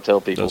paycheck. So I tell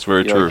people that's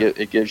very true.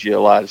 It gives you a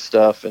lot of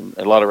stuff and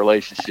a lot of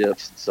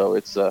relationships. And so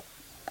it's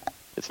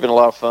been a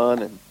lot of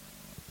fun. And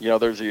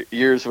there's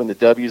years when the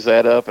W's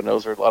add up, and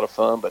those are a lot of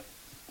fun. But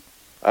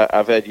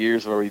I've had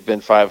years where we've been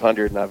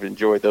 500, and I've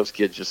enjoyed those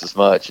kids just as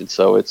much. And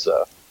so it's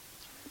going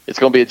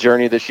to be a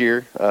journey this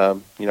year.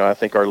 I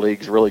think our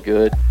league's really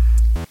good.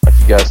 Like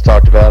you guys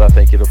talked about, I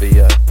think it'll be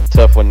a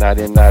tough one night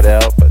in, night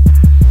out. But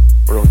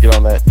we're going to get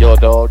on that yellow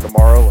dog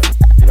tomorrow and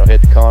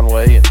head to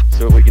Conway and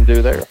see what we can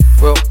do there.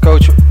 Well,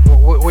 Coach,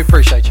 we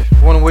appreciate you.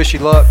 I want to wish you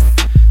luck,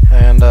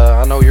 and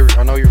I know you're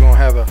going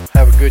to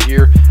have a good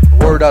year.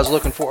 The word I was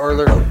looking for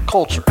earlier,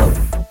 culture.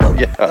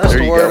 Yeah, that's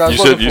the word I was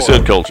looking for. You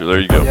said culture. There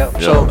you go. Yeah.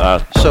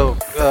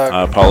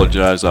 I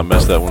apologize. I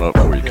messed that one up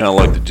for you. Kind of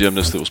like the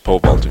gymnast that was pole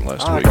vaulting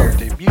last week. I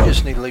guarantee you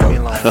just need to leave me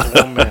alone for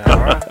 1 minute. All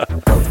right,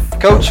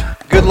 Coach.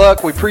 Good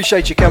luck. We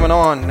appreciate you coming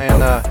on.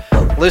 And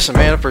listen,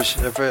 man,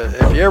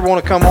 if you ever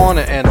want to come on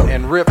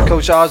and rip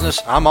Coach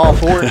Osnes, I'm all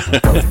for it.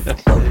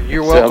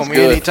 You're welcome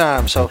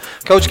anytime. So,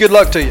 Coach, good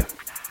luck to you.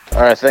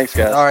 All right, thanks,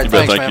 guys. All right,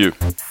 thanks, thank you.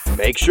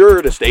 Make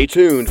sure to stay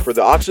tuned for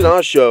the Ox and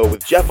Oz Show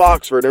with Jeff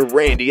Oxford and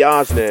Randy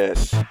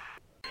Osnes.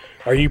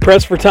 Are you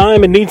pressed for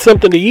time and need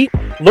something to eat?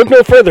 Look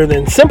no further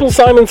than Simple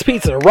Simon's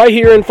Pizza right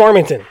here in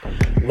Farmington.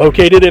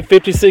 Located at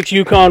 56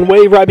 Yukon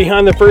Way right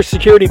behind the First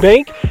Security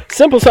Bank,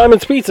 Simple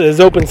Simon's Pizza is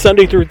open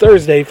Sunday through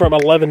Thursday from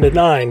 11 to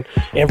 9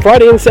 and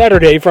Friday and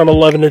Saturday from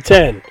 11 to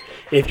 10.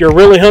 If you're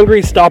really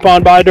hungry, stop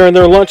on by during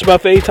their lunch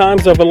buffet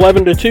times of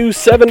 11 to 2,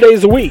 7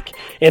 days a week,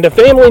 and a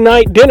family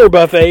night dinner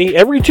buffet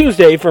every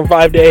Tuesday from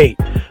 5 to 8.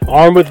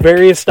 Armed with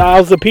various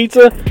styles of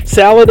pizza,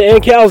 salad,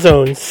 and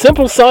calzones,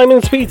 Simple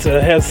Simon's Pizza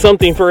has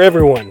something for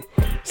everyone.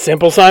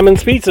 Simple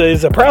Simon's Pizza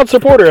is a proud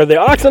supporter of the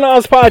Ox and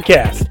Oz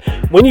podcast.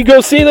 When you go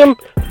see them,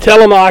 tell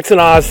them Ox and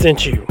Oz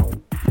sent you.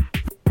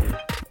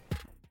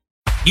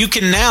 You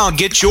can now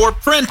get your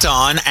print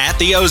on at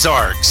the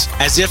Ozarks.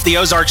 As if the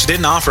Ozarks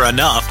didn't offer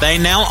enough, they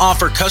now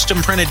offer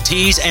custom printed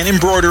tees and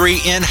embroidery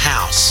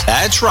in-house.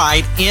 That's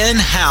right,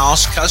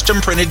 in-house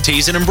custom printed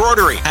tees and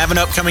embroidery. Have an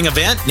upcoming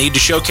event? Need to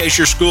showcase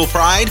your school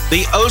pride?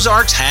 The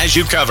Ozarks has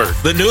you covered.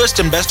 The newest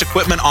and best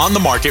equipment on the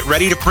market,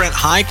 ready to print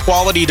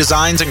high-quality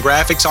designs and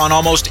graphics on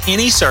almost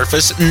any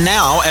surface,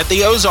 now at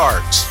the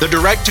Ozarks. The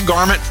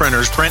direct-to-garment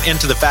printers print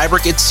into the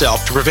fabric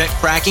itself to prevent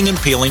cracking and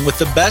peeling with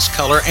the best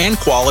color and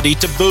quality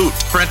to boot.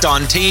 Print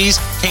on tees,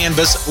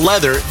 canvas,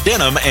 leather,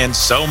 denim, and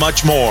so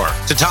much more.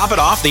 To top it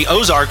off, the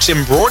Ozarks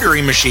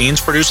embroidery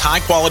machines produce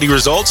high-quality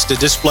results to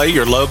display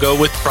your logo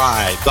with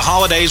pride. The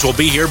holidays will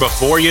be here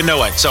before you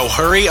know it, so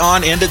hurry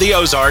on into the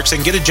Ozarks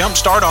and get a jump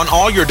start on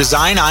all your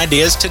design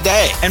ideas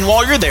today. And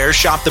while you're there,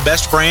 shop the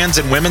best brands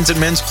in women's and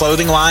men's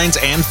clothing lines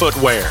and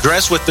footwear.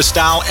 Dress with the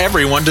style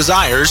everyone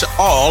desires,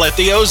 all at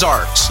the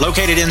Ozarks.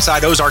 Located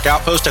inside Ozark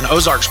Outpost and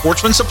Ozark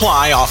Sportsman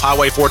Supply off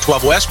Highway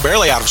 412 West,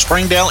 barely out of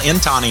Springdale in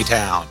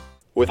Town.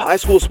 With high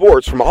school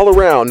sports from all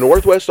around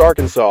Northwest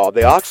Arkansas, the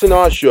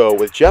Oxenaz Show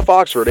with Jeff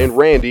Oxford and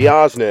Randy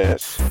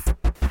Osnes.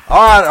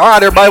 All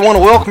right, everybody. Want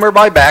to welcome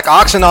everybody back.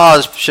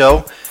 Oxenaz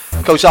Show,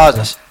 Coach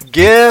Osnes.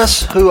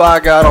 Guess who I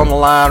got on the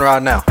line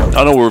right now?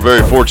 I know we're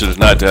very fortunate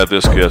tonight to have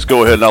this guest.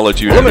 Go ahead and I'll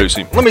let you introduce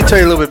him. Let me tell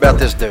you a little bit about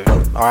this dude.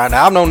 All right,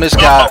 now I've known this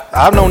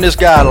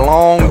guy a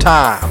long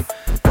time.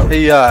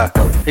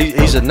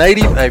 He's a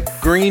native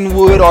of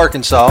Greenwood,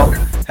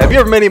 Arkansas. Have you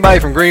ever met anybody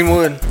from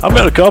Greenwood? I've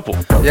met a couple.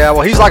 Yeah,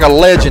 well, he's like a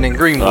legend in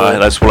Greenwood.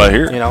 That's what I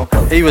hear. You know,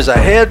 he was a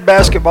head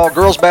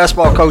girls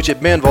basketball coach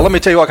at Bentonville. Let me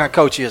tell you what kind of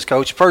coach he is,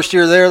 Coach. First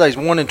year there, they was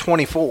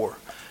 1-24.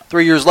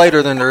 3 years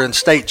later, then they're in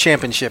state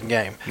championship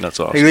game. That's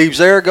awesome. He leaves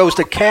there, goes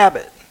to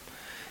Cabot.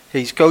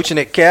 He's coaching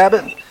at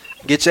Cabot,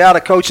 gets out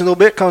of coaching a little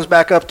bit, comes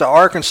back up to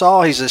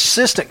Arkansas. He's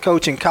assistant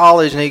coach in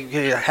college, and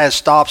he has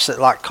stops at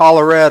like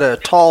Colorado,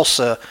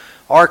 Tulsa,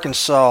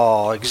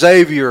 Arkansas,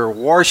 Xavier,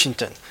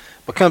 Washington.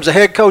 Becomes a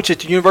head coach at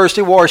the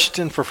University of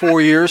Washington for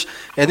 4 years,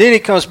 and then he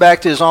comes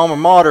back to his alma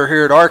mater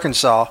here at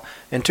Arkansas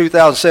in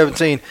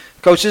 2017.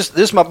 Coach, this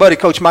is my buddy,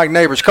 Coach Mike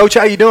Neighbors. Coach,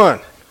 how you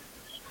doing?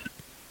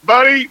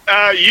 Buddy,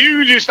 I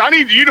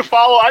need you to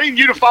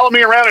follow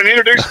me around and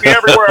introduce me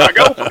everywhere I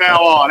go from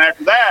now on.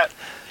 After that,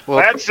 well,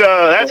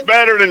 that's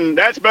better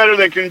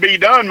than can be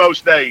done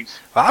most days.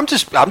 I'm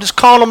just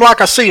calling them like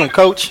I see them,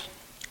 Coach.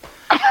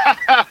 Well,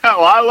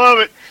 I love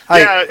it.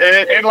 Hey.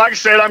 Yeah, and like I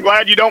said, I'm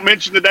glad you don't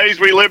mention the days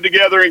we lived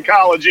together in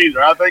college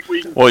either. I think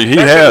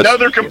that's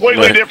another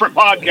completely different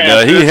podcast.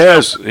 Yeah, he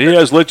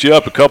has lit you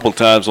up a couple of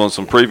times on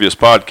some previous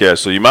podcasts,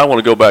 so you might want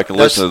to go back and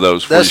listen to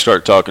those before you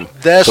start talking.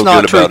 That's so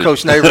not true,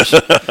 Coach Neighbors.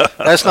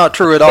 That's not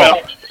true at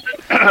all.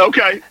 Well,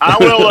 okay,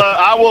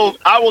 I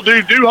will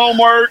do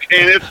homework,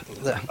 and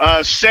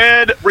if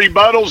said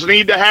rebuttals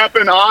need to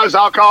happen, Oz,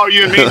 I'll call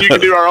you, and me and you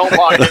can do our own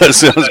podcast. That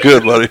sounds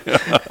good, buddy.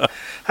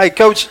 Hey,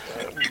 Coach,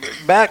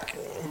 back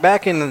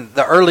in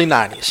the early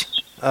 90s,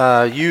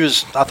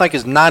 I think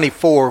it's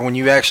 94 when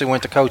you actually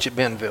went to coach at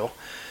Bentonville.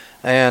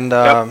 And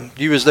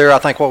you was there, I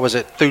think, what was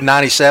it, through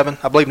 97?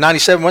 I believe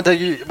 97. Wasn't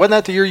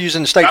that the year you was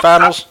in the state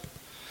finals?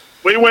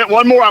 We went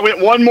one more. I went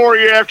one more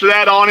year after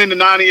that on into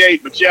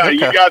 98. But, yeah,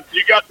 okay.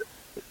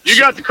 You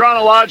got the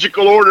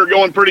chronological order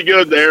going pretty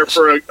good there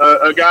for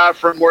a guy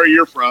from where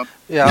you're from.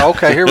 Yeah,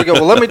 okay, here we go.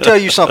 Well, let me tell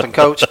you something,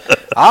 Coach.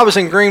 I was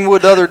in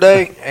Greenwood the other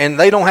day, and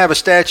they don't have a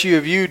statue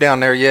of you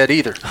down there yet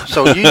either.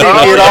 So you need to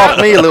get off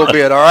me a little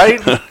bit, all right?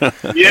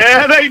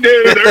 Yeah, they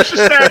do. There's a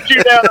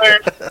statue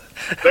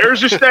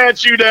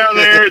down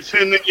there. It's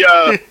in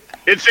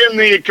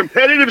the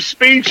competitive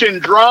speech and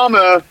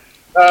drama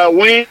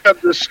wing of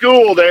the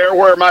school there,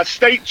 where my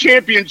state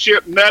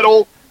championship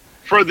medal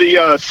for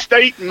the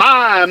state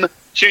mime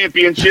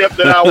championship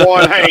that I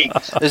won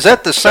hangs. Is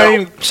that the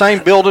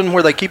same building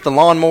where they keep the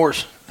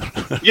lawnmowers?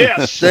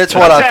 Yes. That's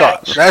what I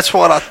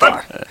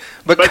thought.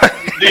 But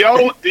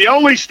the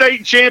only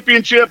state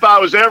championship I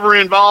was ever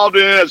involved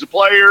in as a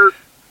player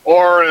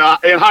or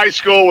in high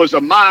school was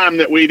a mime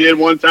that we did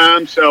one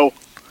time. So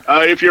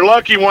if you're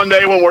lucky one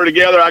day when we're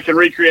together, I can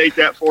recreate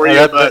that for you.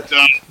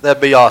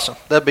 That'd be awesome.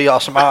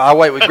 I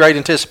wait with great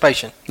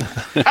anticipation.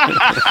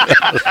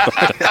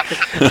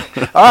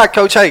 All right,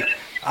 Coach. Hey,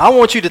 I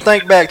want you to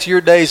think back to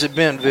your days at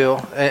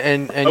Bentonville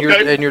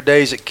and your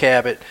days at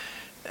Cabot.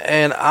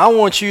 And I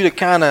want you to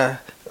kind of,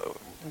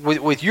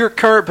 with your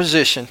current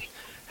position,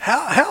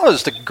 how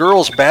has the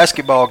girls'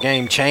 basketball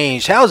game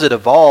changed? How has it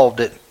evolved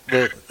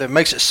that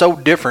makes it so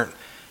different,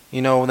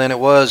 than it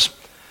was,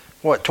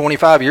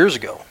 25 years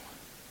ago?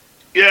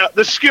 Yeah,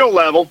 the skill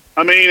level.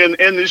 I mean,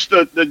 and just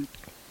the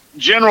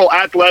general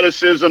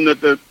athleticism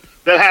that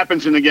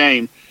happens in the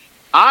game.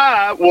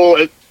 I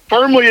will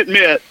firmly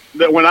admit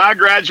that when I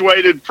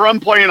graduated from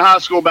playing high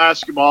school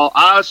basketball,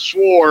 I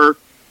swore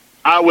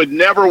I would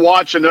never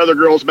watch another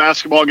girls'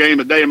 basketball game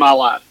a day in my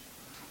life.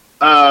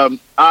 I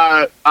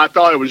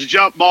thought it was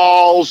jump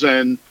balls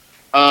and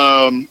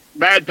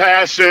bad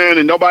passing,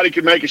 and nobody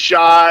could make a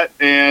shot,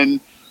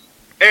 and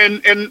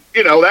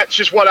that's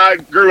just what I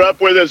grew up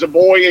with as a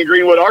boy in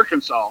Greenwood,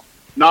 Arkansas.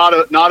 Not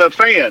a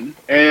fan.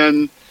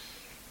 And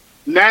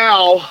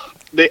now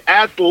the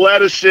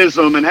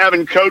athleticism and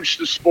having coached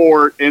the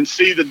sport and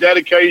see the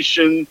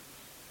dedication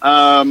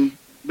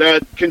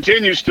that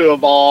continues to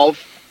evolve.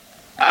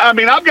 I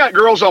mean, I've got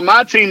girls on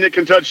my team that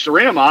can touch the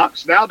rim,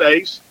 Ox,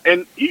 nowadays,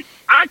 and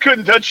I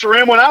couldn't touch the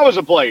rim when I was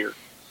a player.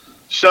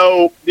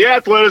 So the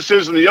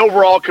athleticism, the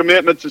overall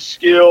commitment to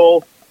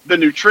skill, the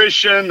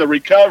nutrition, the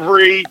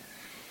recovery,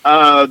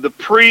 the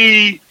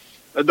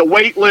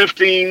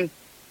weightlifting,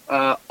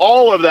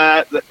 all of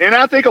that. And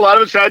I think a lot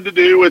of it's had to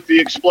do with the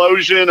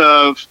explosion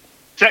of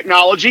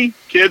technology.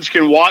 Kids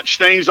can watch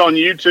things on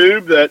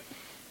YouTube that,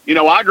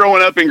 I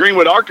growing up in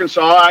Greenwood,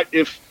 Arkansas,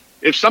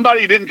 if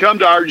somebody didn't come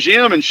to our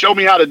gym and show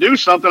me how to do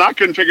something, I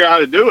couldn't figure out how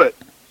to do it.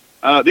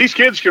 These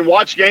kids can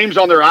watch games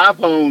on their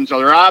iPhones,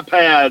 on their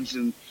iPads,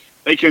 and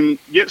they can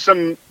get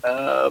some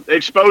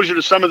exposure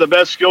to some of the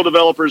best skill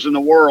developers in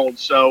the world.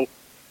 So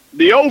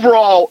the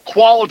overall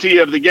quality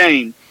of the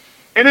game.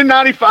 And in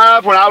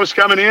 95, when I was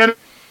coming in,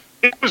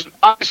 it was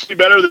obviously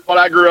better than what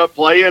I grew up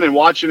playing and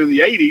watching in the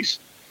 80s,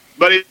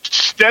 but it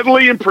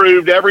steadily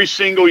improved every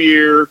single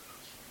year.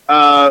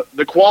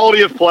 The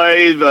quality of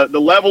play, the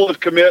level of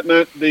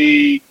commitment,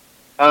 the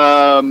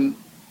overall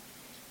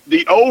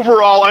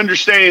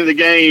understanding of the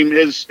game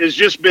has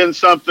just been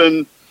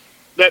something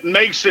that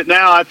makes it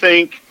now, I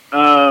think,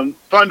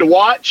 fun to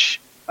watch.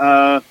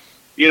 You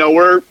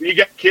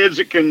got kids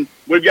that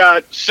we've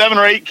got 7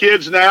 or 8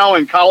 kids now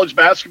in college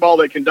basketball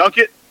that can dunk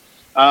it.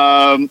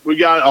 We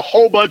got a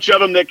whole bunch of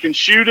them that can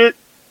shoot it,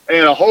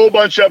 and a whole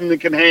bunch of them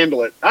that can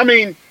handle it. I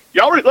mean,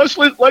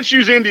 let's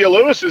use India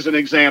Lewis as an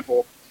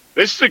example.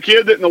 This is a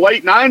kid that in the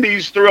late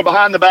 90s threw a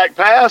behind-the-back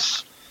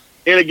pass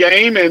in a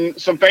game, and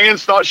some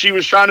fans thought she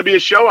was trying to be a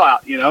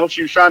show-out.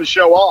 She was trying to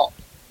show off.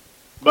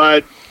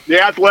 But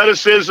the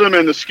athleticism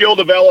and the skill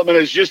development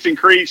has just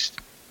increased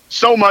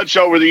so much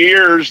over the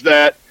years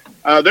that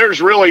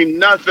there's really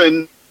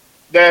nothing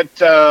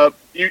that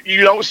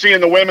you don't see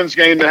in the women's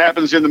game that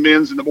happens in the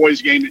men's and the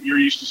boys' game that you're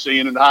used to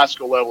seeing in the high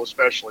school level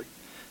especially.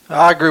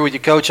 I agree with you,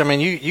 Coach. I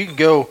mean, you can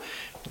go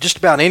just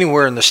about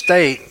anywhere in the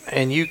state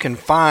and you can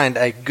find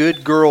a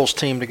good girls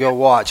team to go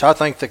watch. I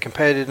think the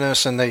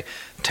competitiveness and the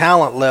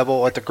talent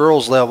level at the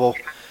girls level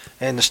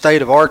in the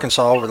state of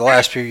Arkansas over the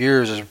last few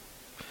years is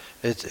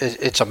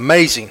it's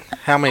amazing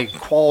how many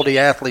quality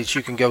athletes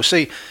you can go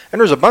see. And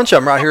there's a bunch of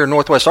them right here in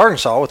Northwest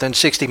Arkansas within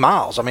 60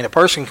 miles. I mean, a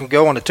person can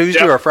go on a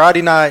Tuesday or a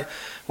Friday night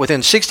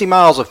within 60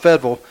 miles of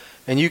Fayetteville,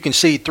 and you can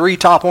see 3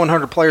 top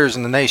 100 players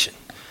in the nation.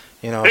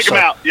 Pick them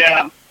out,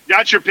 yeah.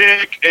 Got your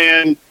pick,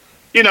 and,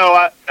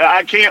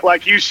 I can't,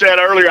 like you said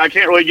earlier, I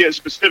can't really get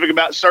specific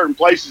about certain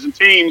places and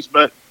teams,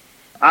 but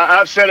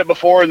I've said it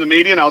before in the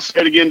media, and I'll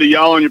say it again to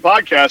y'all on your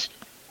podcast.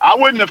 I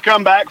wouldn't have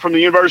come back from the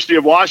University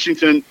of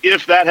Washington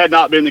if that had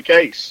not been the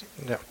case.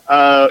 Yeah.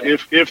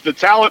 If the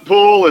talent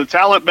pool and the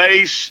talent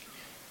base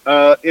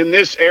in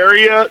this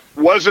area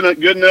wasn't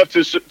good enough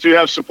to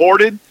have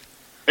supported,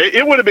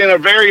 it would have been a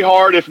very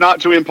hard, if not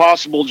to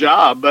impossible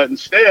job. But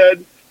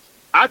instead,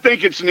 I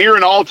think it's near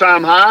an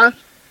all-time high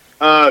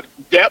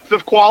depth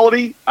of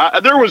quality.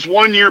 There was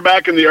one year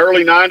back in the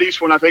early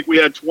 90s when I think we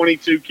had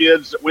 22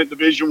 kids that went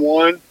Division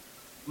I,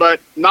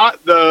 but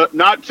not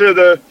to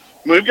the.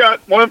 We've got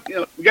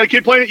we got a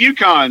kid playing at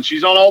UConn.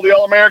 She's on all the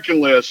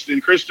All-American lists.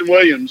 And Kristen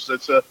Williams,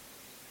 that's a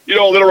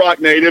Little Rock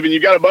native. And you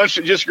got a bunch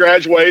that just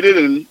graduated.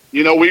 And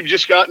we've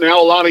just got now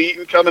Alana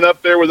Eaton coming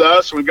up there with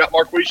us. And we've got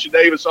Marquisha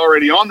Davis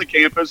already on the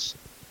campus.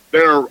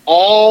 They're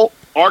all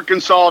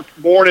Arkansas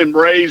born and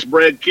raised,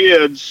 bred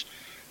kids,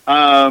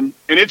 and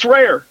it's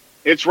rare.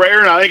 It's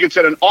rare, and I think it's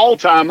at an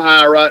all-time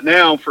high right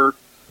now. For,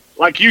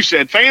 like you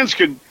said, fans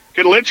could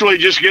literally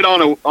just get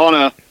on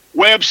a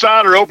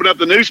website or open up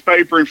the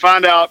newspaper and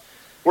find out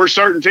where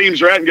certain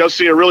teams are at and go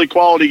see a really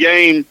quality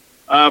game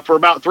for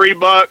about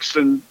 $3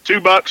 and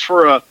 $2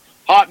 for a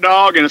hot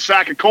dog and a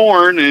sack of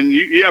corn, and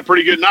you have a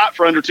pretty good night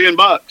for under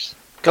 $10.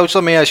 Coach,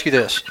 let me ask you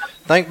this.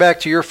 Think back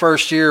to your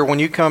first year when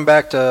you come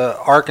back to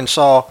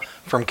Arkansas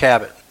from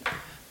Cabot,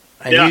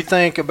 and you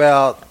think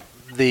about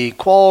the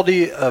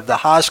quality of the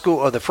high school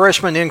or the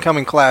freshman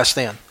incoming class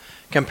then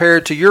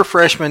compared to your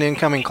freshman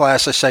incoming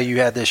class, let's say you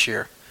had this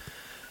year.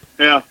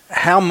 Yeah.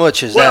 How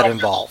much is that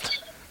involved?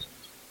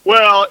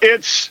 Well,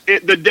 it's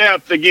the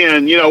depth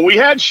again. We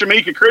had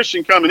Shamika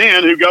Christian coming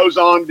in, who goes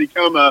on to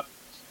become a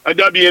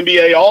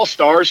WNBA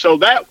All-Star. So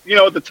that,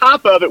 at the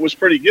top of it was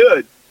pretty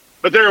good.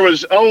 But there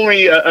was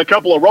only a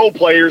couple of role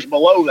players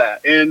below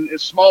that, and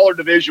it's smaller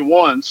Division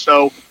I.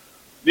 So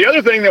the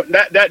other thing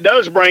that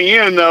does bring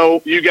in,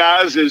 though, you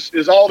guys,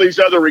 is all these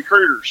other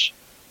recruiters.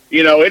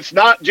 It's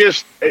not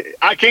just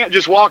 – I can't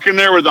just walk in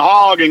there with the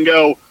hog and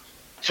go,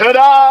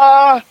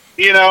 ta-da,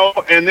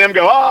 and them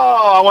go,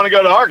 oh, I want to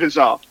go to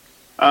Arkansas.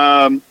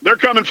 They're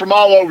coming from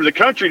all over the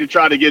country to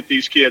try to get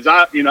these kids.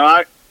 I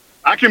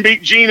can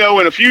beat Gino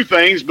in a few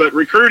things, but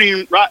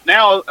recruiting right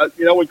now,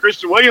 when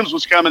Kristen Williams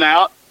was coming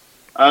out,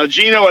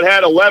 Gino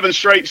had 11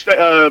 straight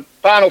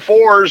Final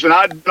Fours, and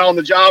I'd been on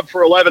the job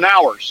for 11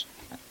 hours.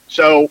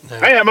 So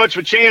I didn't have much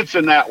of a chance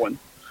in that one.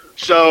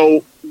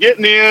 So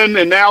getting in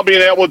and now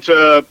being able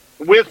to,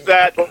 with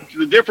that,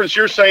 the difference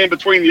you're saying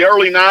between the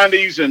early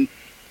 90s and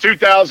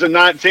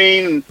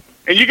 2019.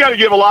 And you got to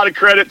give a lot of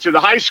credit to the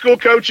high school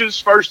coaches,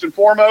 first and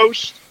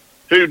foremost,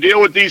 who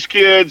deal with these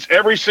kids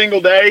every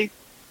single day,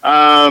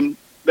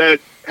 that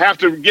have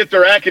to get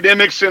their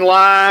academics in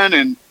line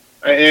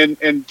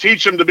and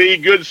teach them to be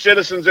good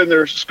citizens in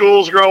their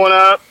schools growing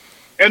up.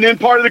 And then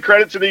part of the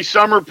credit to these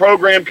summer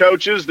program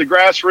coaches, the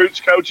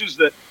grassroots coaches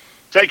that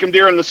take them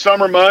during the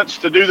summer months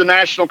to do the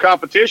national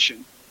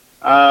competition.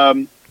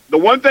 The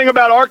one thing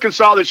about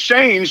Arkansas that's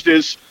changed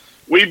is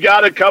we've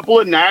got a couple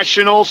of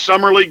national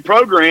summer league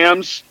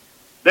programs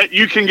that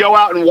you can go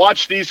out and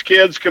watch these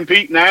kids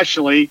compete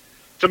nationally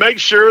to make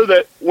sure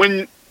that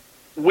when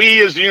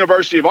we as the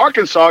University of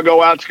Arkansas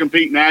go out to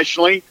compete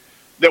nationally,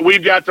 that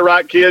we've got the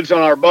right kids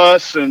on our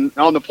bus and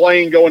on the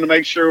plane going to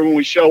make sure when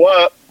we show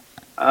up.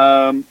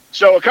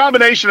 So a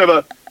combination of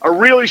a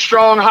really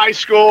strong high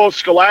school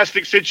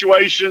scholastic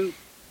situation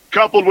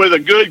coupled with a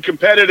good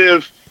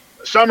competitive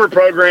summer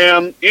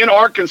program in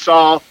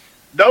Arkansas,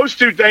 those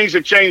two things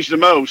have changed the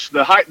most.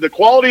 The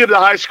quality of the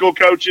high school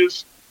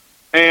coaches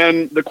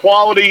and the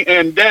quality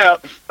and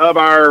depth of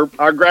our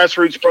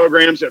grassroots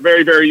programs at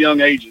very, very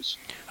young ages.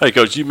 Hey,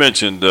 Coach, you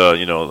mentioned,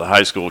 the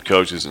high school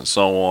coaches and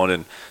so on.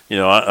 And,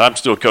 I'm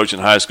still coaching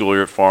high school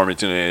here at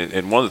Farmington.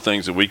 And one of the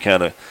things that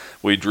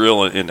we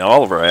drill in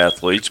all of our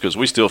athletes, because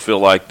we still feel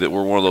like that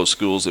we're one of those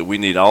schools that we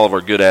need all of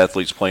our good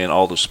athletes playing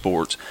all the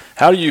sports.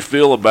 How do you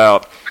feel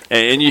about,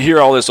 and you hear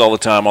all this all the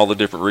time, all the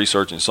different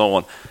research and so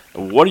on,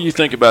 what do you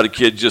think about a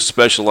kid just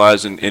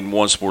specializing in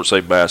one sport, say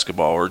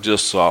basketball or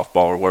just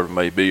softball or whatever it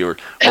may be? Or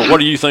what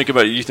do you think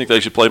about it? You think they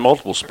should play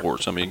multiple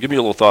sports? I mean, give me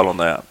a little thought on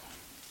that.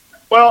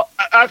 Well,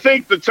 I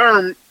think the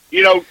term,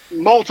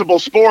 multiple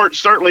sports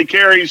certainly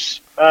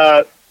carries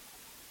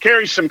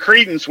some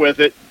credence with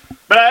it.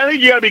 But I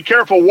think you got to be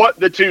careful what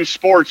the two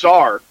sports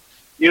are.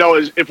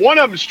 If one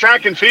of them is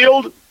track and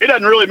field, it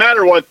doesn't really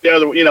matter what the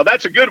other.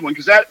 That's a good one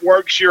because that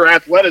works your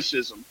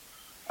athleticism.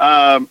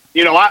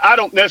 I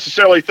don't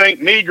necessarily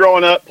think me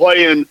growing up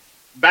playing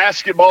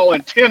basketball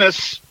and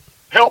tennis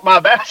helped my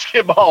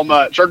basketball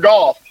much or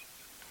golf.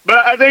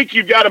 But I think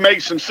you've got to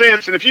make some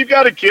sense. And if you've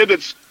got a kid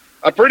that's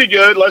pretty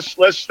good,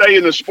 let's stay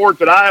in the sport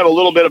that I have a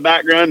little bit of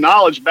background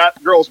knowledge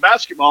about, girls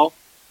basketball.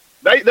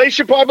 They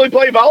should probably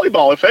play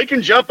volleyball. If they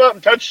can jump up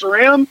and touch the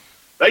rim,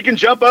 they can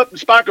jump up and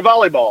spike a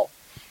volleyball.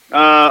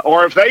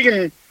 Or if they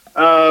can,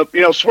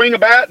 swing a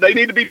bat, they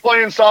need to be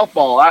playing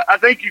softball. I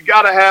think you've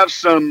got to have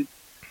some,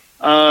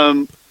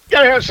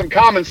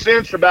 common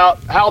sense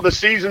about how the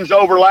seasons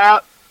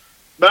overlap.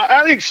 But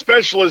I think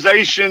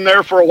specialization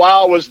there for a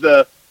while was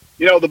the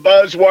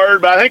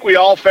buzzword. But I think we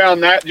all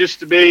found that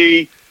just to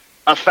be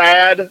a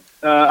fad.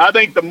 I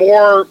think the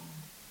more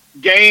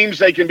games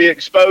they can be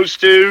exposed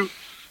to,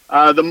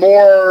 the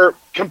more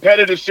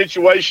competitive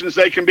situations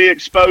they can be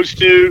exposed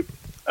to,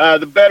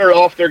 the better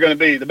off they're going to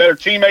be. The better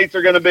teammate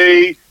they're going to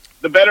be,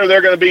 the better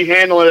they're going to be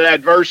handling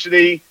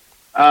adversity.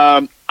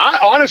 I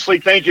honestly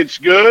think it's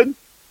good.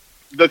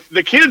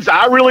 The kids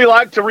I really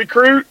like to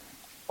recruit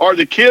are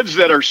the kids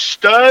that are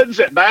studs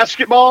at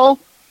basketball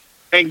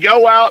and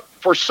go out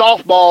for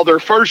softball their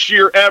first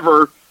year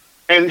ever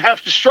and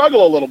have to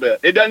struggle a little bit.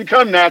 It doesn't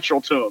come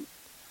natural to them.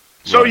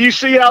 So you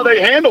see how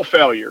they handle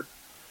failure.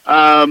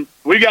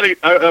 We got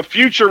a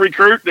future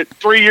recruit that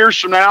 3 years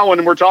from now,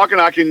 when we're talking,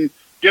 I can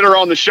get her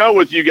on the show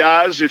with you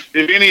guys. If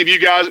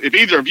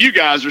either of you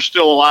guys are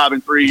still alive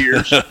in 3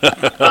 years.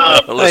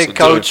 Hey,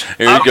 Coach.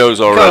 Here he goes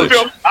already.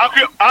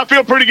 I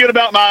feel pretty good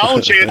about my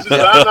own chances, but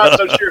I'm not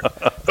so sure.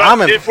 But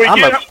I'm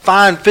a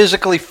fine,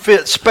 physically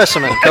fit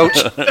specimen, Coach.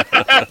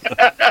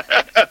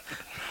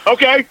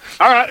 Okay.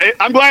 All right.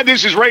 I'm glad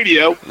this is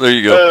radio. There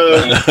you go.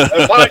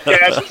 A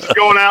podcast. This is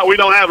going out. We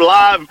don't have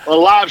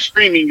live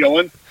streaming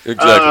going.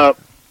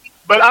 Exactly.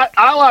 But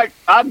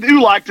I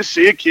do like to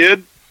see a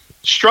kid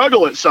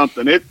struggle at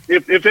something.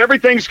 If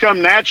everything's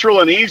come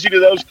natural and easy to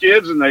those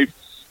kids and they've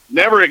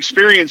never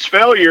experienced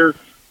failure,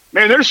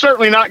 man, they're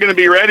certainly not going to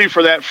be ready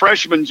for that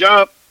freshman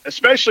jump,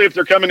 especially if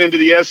they're coming into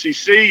the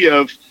SEC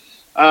of,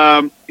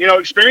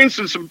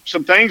 experiencing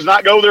some things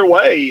not go their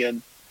way.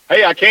 And,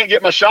 hey, I can't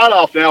get my shot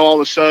off now all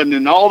of a sudden.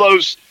 And all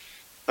those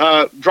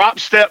drop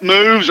step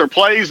moves or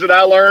plays that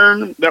I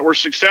learned that were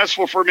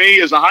successful for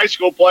me as a high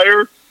school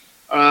player,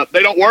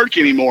 they don't work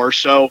anymore.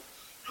 So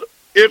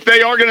if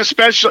they are going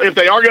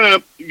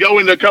to go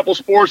into a couple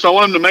sports, I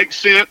want them to make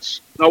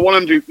sense. I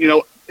want them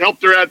to, help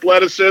their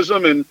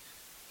athleticism. And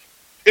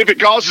if it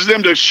causes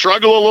them to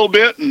struggle a little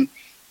bit, then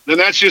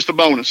that's just a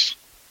bonus.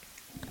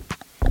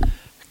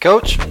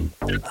 Coach,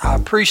 I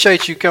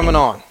appreciate you coming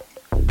on.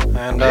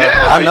 And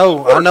I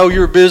know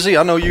you're busy.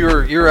 I know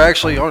you're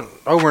actually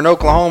over in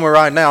Oklahoma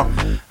right now.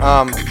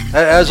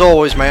 As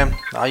always, man.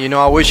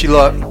 I wish you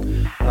luck.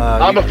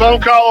 I'm a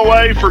phone call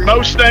away for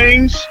most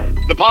things.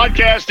 The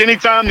podcast,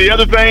 anytime. The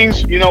other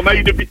things,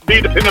 may be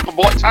dependent on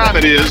what time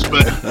it is.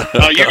 But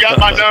you got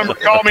my number.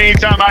 Call me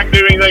anytime I can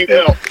do anything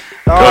to help.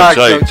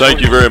 Coach, thank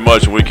you very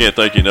much, and we can't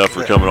thank you enough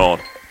for coming on.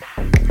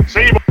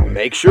 See you.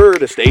 Make sure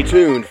to stay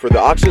tuned for the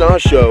Oxygen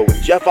Show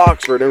with Jeff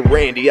Oxford and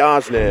Randy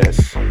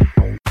Osnes.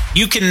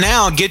 You can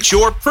now get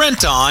your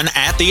print on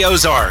at the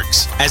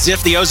Ozarks. As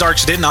if the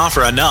Ozarks didn't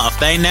offer enough,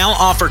 they now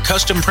offer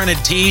custom printed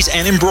tees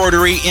and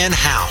embroidery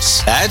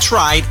in-house. That's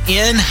right,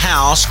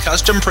 in-house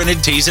custom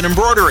printed tees and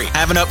embroidery.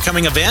 Have an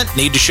upcoming event?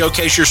 Need to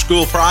showcase your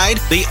school pride?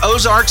 The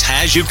Ozarks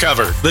has you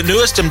covered. The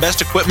newest and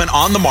best equipment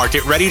on the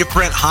market, ready to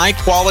print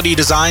high-quality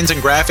designs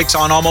and graphics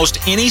on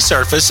almost any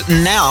surface,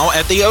 now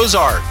at the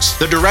Ozarks.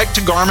 The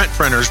direct-to-garment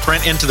printers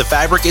print into the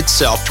fabric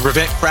itself to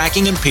prevent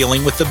cracking and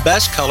peeling with the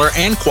best color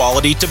and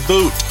quality to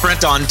boot.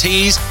 Print on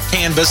tees,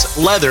 canvas,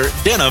 leather,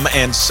 denim,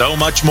 and so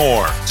much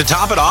more. To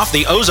top it off,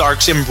 the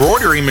Ozarks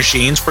embroidery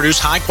machines produce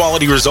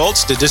high-quality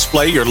results to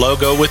display your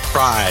logo with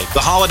pride. The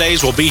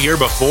holidays will be here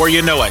before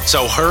you know it,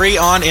 so hurry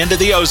on into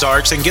the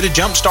Ozarks and get a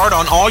jump start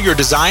on all your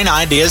design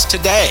ideas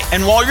today.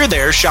 And while you're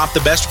there, shop the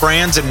best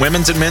brands in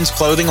women's and men's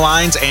clothing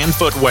lines and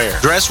footwear.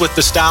 Dress with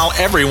the style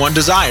everyone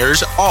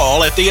desires,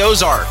 all at the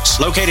Ozarks.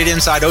 Located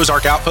inside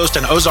Ozark Outpost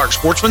and Ozark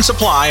Sportsman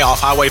Supply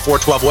off Highway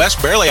 412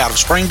 West, barely out of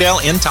Springdale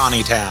in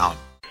Town.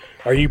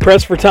 Are you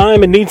pressed for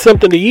time and need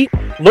something to eat?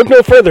 Look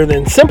no further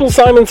than Simple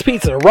Simon's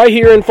Pizza right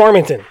here in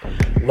Farmington.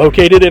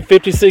 Located at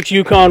 56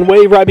 Yukon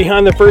Way right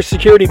behind the First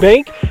Security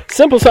Bank,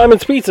 Simple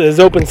Simon's Pizza is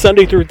open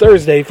Sunday through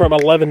Thursday from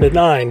 11 to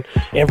 9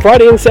 and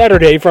Friday and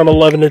Saturday from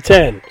 11 to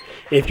 10.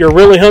 If you're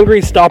really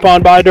hungry, stop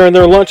on by during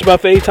their lunch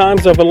buffet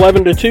times of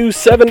 11 to 2,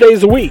 7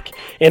 days a week,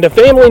 and a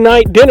family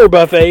night dinner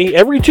buffet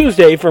every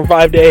Tuesday from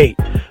 5 to 8.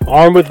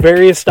 Armed with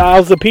various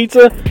styles of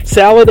pizza,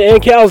 salad, and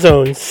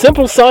calzones,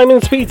 Simple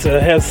Simon's Pizza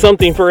has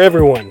something for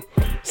everyone.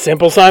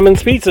 Simple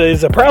Simon's Pizza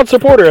is a proud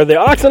supporter of the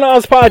Ox and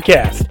Oz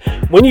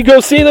podcast. When you go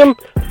see them,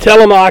 tell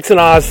them Ox and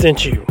Oz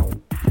sent you.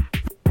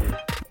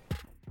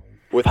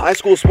 With high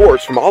school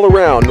sports from all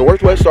around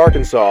Northwest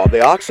Arkansas, the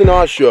Ox and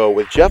Oz Show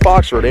with Jeff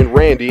Oxford and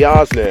Randy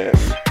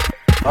Osnes.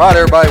 All right,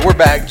 everybody, we're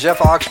back.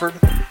 Jeff Oxford,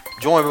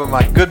 joined by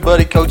my good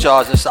buddy, Coach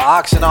Oz. It's the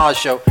Ox and Oz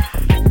Show.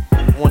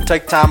 I want to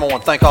take time. I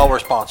want to thank all of our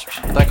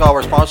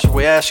sponsors.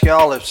 We ask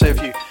y'all if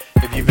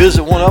you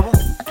visit one of them,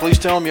 please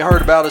tell them you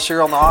heard about us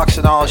here on the Ox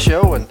and Oz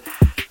Show.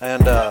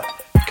 And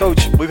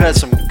Coach, we've had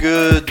some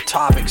good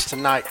topics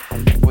tonight.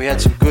 We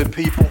had some good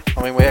people.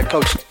 I mean, we had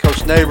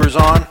Coach Neighbors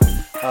on.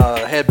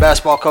 Head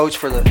basketball coach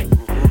for the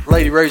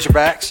Lady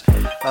Razorbacks,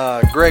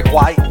 Greg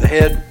White, the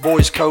head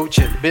boys coach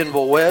at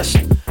Bentonville West.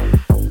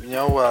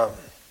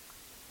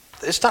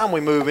 It's time we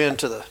move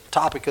into the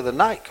topic of the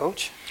night,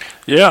 Coach.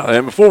 Yeah,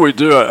 and before we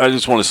do, I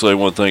just want to say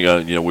one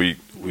thing.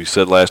 We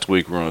said last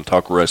week we're going to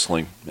talk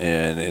wrestling,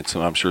 and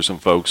I'm sure some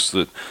folks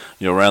that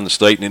around the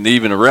state and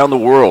even around the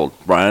world,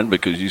 Brian,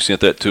 because you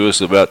sent that to us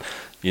about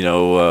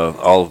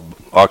all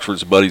of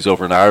Oxford's buddies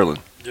over in Ireland.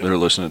 Yep. They're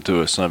listening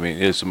to us. I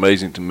mean, it's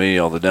amazing to me,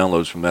 all the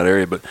downloads from that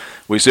area. But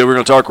we said we're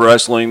going to talk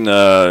wrestling.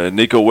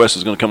 Nico West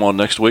is going to come on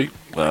next week,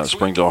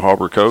 Springdale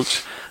Harbor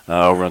coach.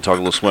 We're going to talk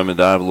a little swim and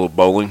dive, a little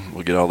bowling.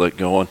 We'll get all that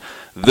going.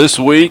 This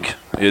week,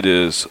 it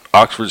is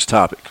Oxford's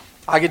topic.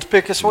 I get to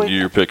pick this week?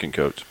 You're picking,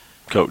 Coach.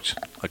 Coach.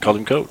 I called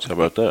him Coach. How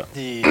about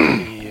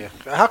that?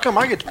 How come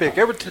I get to pick?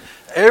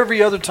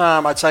 Every other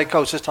time I'd say,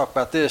 Coach, let's talk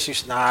about this. He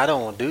said, nah, I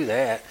don't want to do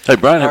that. Hey,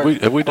 Brian, have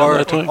we done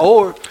that to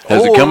him?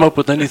 Has he come up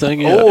with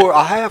anything yet? Or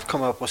I have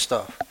come up with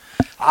stuff.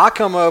 I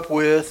come up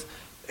with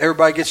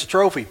everybody gets a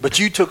trophy, but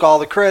you took all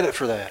the credit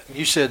for that.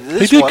 You said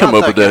this. He did come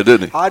up with that,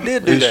 didn't he? I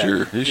did do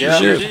that. He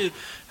sure did.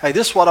 Hey,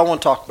 this is what I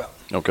want to talk about.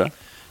 Okay.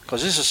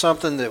 Because this is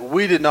something that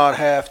we did not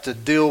have to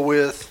deal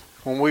with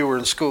when we were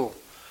in school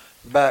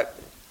back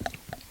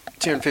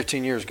 10,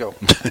 15 years ago.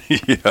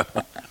 Yeah.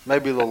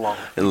 Maybe a little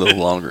longer. A little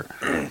longer.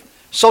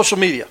 Social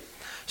media.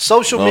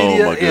 Social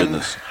media in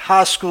goodness.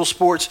 high school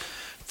sports,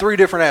 3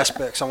 different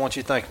aspects I want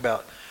you to think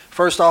about.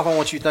 First off, I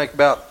want you to think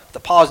about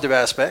the positive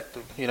aspect,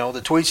 the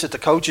tweets that the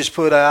coaches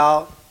put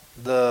out,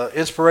 the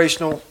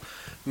inspirational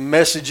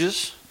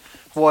messages,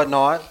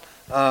 whatnot.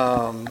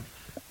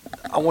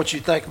 I want you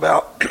to think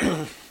about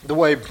the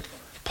way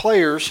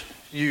players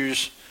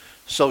use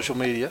social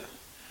media.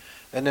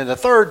 And then the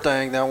third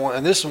thing that I want,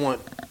 and this one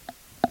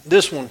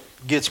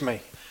gets me.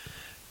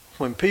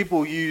 When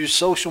people use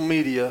social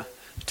media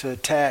to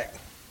attack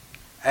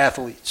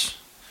athletes,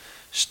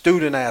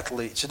 student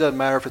athletes, it doesn't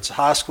matter if it's a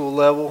high school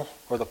level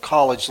or the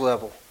college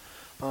level,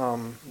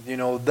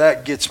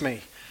 that gets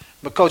me.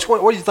 But Coach,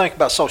 what do you think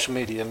about social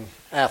media and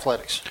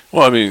athletics?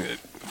 Well, I mean,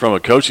 from a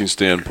coaching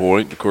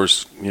standpoint, of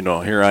course,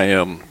 here I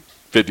am,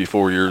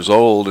 54 years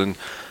old, and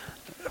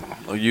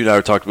you and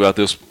I talked about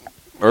this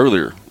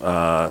earlier.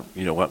 I've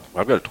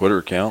got a Twitter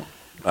account.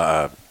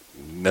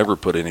 Never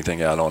put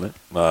anything out on it.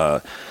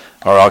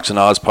 Our Ox and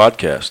Oz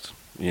podcast.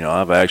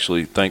 I've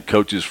actually thanked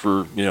coaches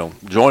for,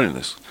 joining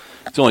us.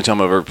 It's the only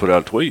time I've ever put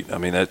out a tweet. I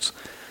mean,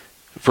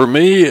 for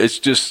me,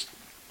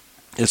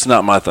 it's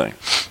not my thing.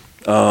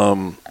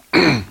 And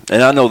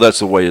I know that's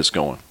the way it's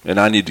going, and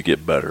I need to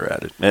get better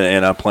at it.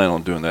 And I plan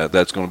on doing that.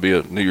 That's going to be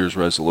a New Year's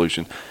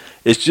resolution.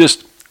 It's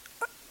just,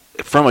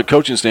 from a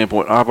coaching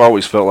standpoint, I've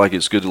always felt like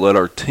it's good to let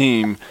our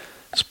team's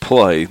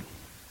play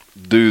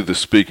do the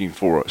speaking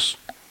for us.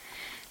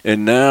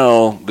 And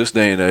now, this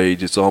day and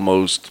age, it's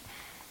almost,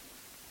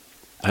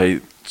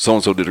 hey,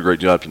 so-and-so did a great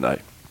job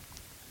tonight.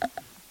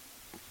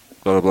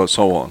 blah, blah, blah,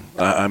 so on.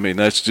 I mean,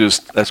 that's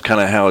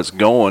kind of how it's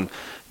going.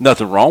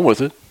 Nothing wrong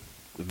with it.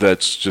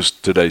 That's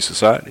just today's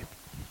society.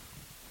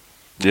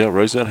 Yeah,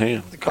 raise that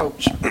hand.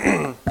 Coach,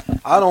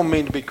 I don't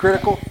mean to be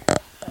critical,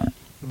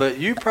 but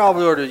you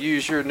probably ought to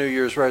use your New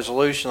Year's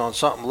resolution on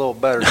something a little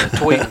better than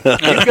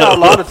tweeting. You've got a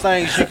lot of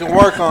things you can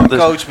work on,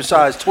 Coach,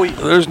 besides tweeting.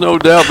 There's no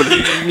doubt, but,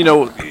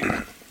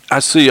 I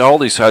see all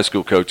these high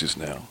school coaches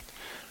now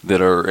that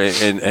are,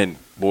 and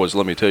boys,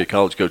 let me tell you,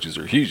 college coaches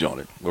are huge on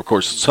it. Of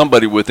course,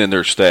 somebody within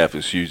their staff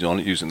is huge on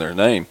it, using their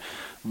name.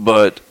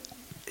 But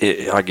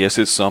I guess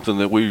it's something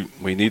that we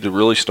need to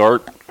really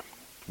start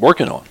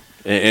working on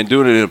and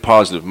doing it in a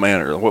positive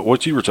manner.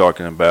 What you were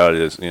talking about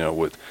is,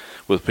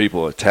 with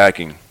people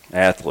attacking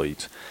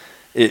athletes,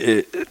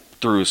 it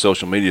through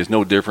social media is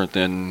no different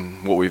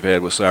than what we've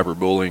had with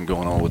cyberbullying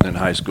going on within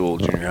high school,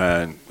 junior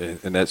high,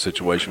 and that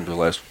situation for the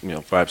last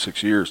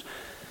 5-6 years.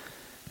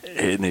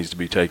 It needs to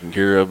be taken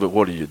care of, but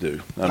what do you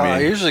do? I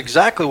mean, here's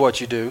exactly what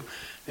you do.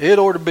 It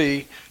ought to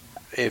be,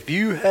 if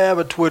you have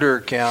a Twitter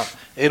account,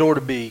 they ought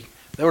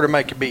to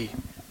make it be,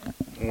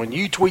 when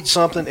you tweet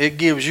something, it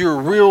gives your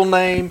real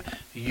name,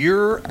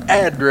 your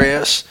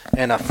address,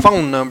 and a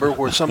phone number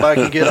where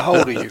somebody can get a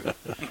hold of you.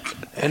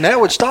 And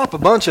that would stop a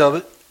bunch of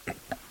it.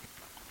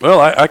 Well,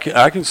 I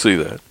can see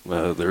that.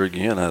 There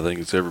again, I think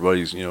it's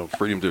everybody's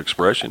freedom to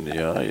expression,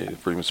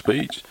 freedom of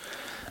speech.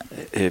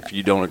 If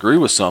you don't agree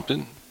with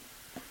something,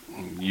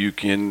 you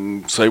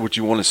can say what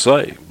you want to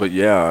say. But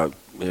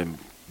and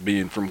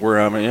being from where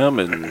I am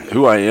and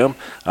who I am,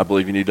 I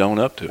believe you need to own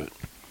up to it.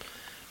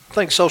 I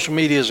think social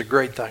media is a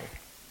great thing.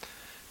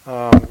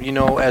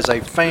 As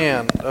a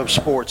fan of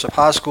sports, of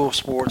high school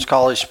sports,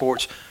 college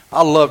sports,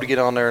 I love to get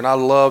on there and I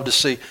love to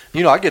see.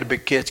 I get a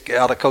big kick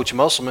out of Coach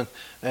Musselman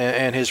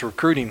and his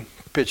recruiting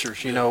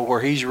pictures.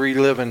 Where he's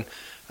reliving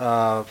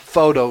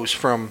photos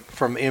from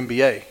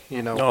NBA.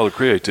 The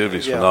creativity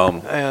is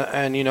phenomenal.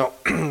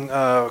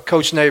 And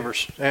Coach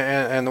Neighbors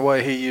and the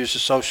way he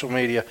uses social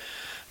media.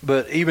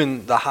 But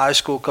even the high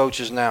school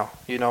coaches now,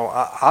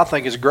 I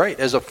think it's great.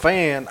 As a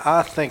fan,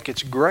 I think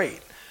it's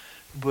great.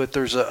 But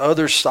there's the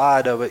other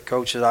side of it,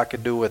 Coach, that I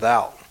could do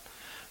without.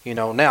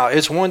 Now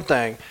it's one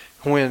thing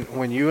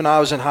when you and I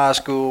was in high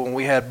school and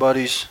we had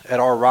buddies at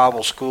our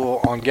rival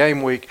school on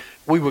game week,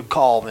 we would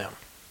call them,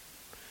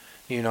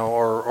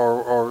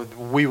 or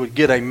we would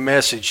get a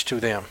message to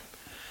them.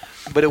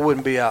 But it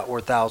wouldn't be out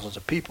where thousands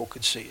of people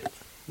could see it.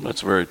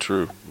 That's very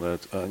true.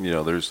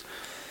 There's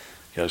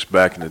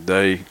back in the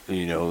day,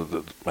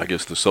 I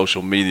guess the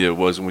social media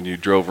was when you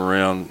drove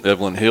around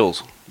Evelyn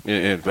Hills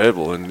in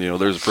Fayetteville, and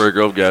there's the Prairie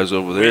Grove guys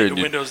over there.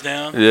 The windows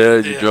down. Yeah,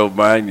 you drove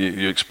by and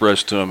you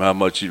expressed to them how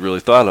much you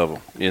really thought of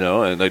them,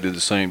 and they did the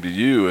same to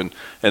you, and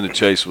the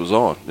chase was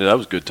on. That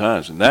was good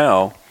times. And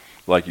now,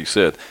 like you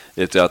said,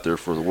 it's out there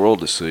for the world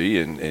to see,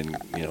 and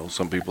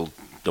some people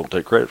don't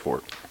take credit for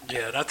it.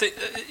 Yeah, and I think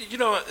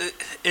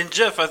and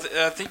Jeff, I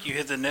think you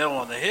hit the nail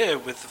on the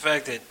head with the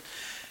fact that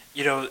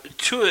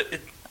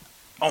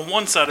on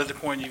one side of the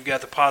coin, you've got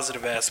the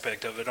positive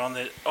aspect of it. On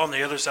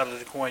the other side of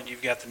the coin,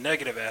 you've got the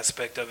negative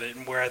aspect of it.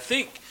 And where I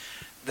think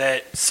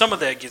that some of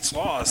that gets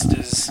lost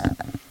is,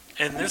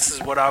 and this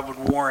is what I would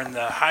warn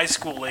the high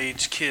school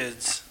age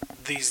kids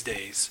these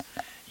days.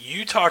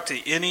 You talk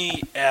to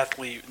any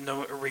athlete,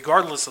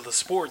 regardless of the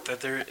sport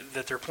that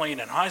they're playing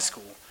in high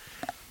school,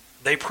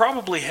 they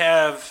probably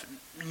have,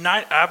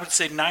 I would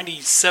say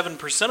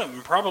 97% of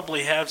them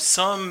probably have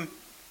some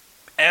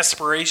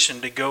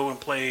aspiration to go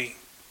and play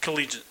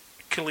collegiate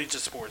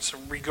sports,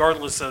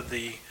 regardless of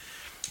the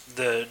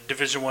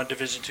Division I,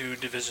 Division II,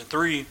 Division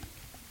III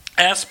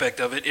aspect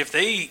of it. If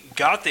they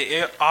got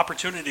the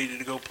opportunity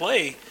to go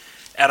play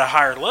at a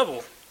higher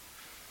level,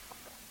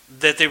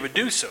 that they would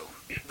do so.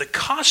 The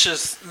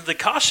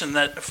caution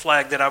that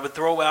flag that I would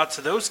throw out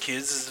to those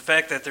kids is the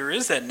fact that there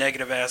is that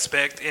negative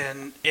aspect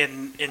in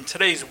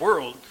today's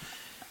world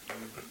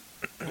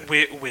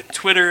with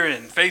Twitter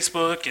and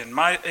Facebook and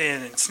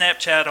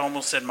Snapchat. I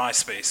almost said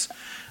MySpace.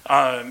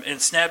 And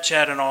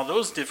Snapchat and all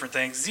those different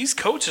things, these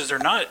coaches are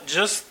not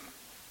just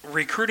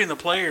recruiting the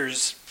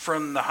players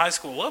from the high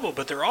school level,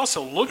 but they're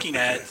also looking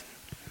at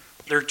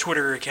their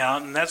Twitter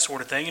account and that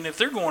sort of thing. And if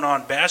they're going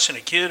on bashing a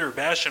kid or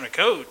bashing a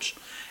coach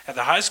at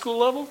the high school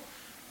level,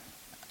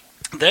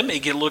 that may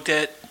get looked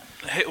at,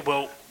 hey,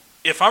 well,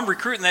 if I'm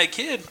recruiting that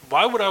kid,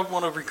 why would I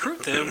want to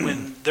recruit them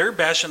when they're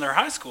bashing their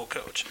high school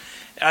coach?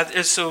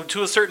 So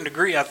to a certain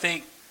degree, I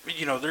think,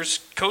 there's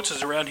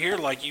coaches around here,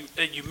 like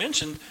you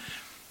mentioned,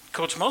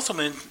 Coach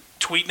Musselman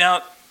tweeting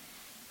out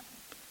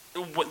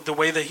the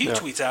way that he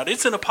tweets out.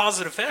 It's in a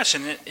positive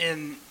fashion,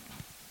 and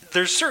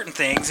there's certain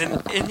things,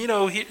 and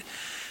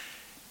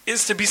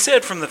it's to be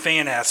said from the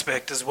fan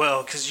aspect as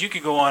well, because you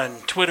can go on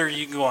Twitter,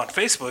 you can go on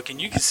Facebook,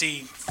 and you can see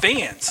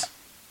fans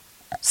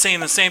saying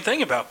the same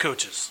thing about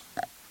coaches.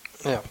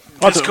 Yeah,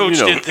 this coach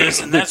did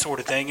this and that sort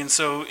of thing, and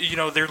so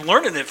they're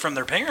learning it from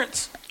their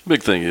parents.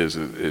 Big thing is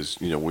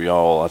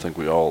I think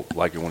we all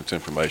like it when it's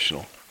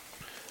informational.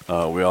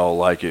 We all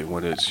like it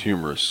when it's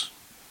humorous,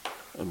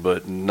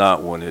 but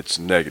not when it's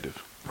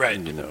negative. Right.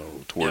 You know,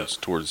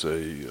 towards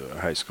a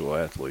high school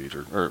athlete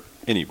or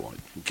anyone.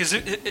 Because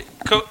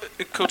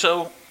Coach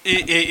O,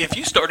 if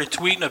you started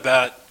tweeting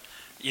about,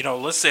 you know,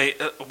 let's say,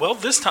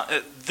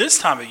 this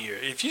time of year,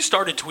 if you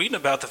started tweeting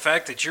about the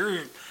fact that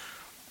your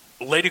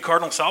Lady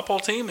Cardinal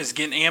softball team is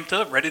getting amped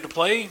up, ready to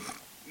play,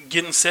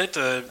 getting set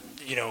to,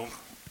 you know,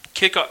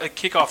 kick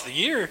off the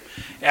year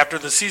after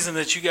the season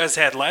that you guys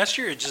had last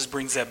year, it just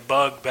brings that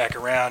bug back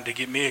around to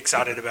get me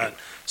excited about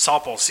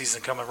softball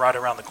season coming right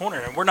around the corner,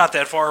 and we're not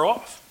that far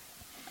off.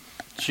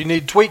 So you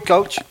need to tweet,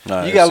 Coach.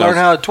 You got to learn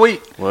how to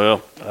tweet.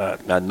 Well,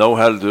 I know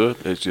how to do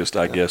it. It's just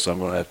I guess I'm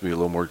going to have to be a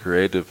little more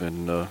creative,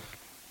 and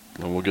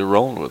we'll get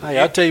rolling with it.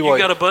 Hey, I tell you what,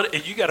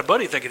 you got a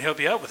buddy that can help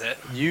you out with that.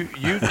 You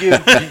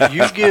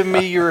give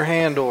me your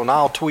handle, and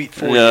I'll tweet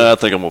for you. Yeah, I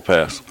think I'm going to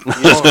pass.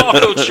 Just call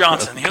Coach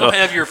Johnson. He'll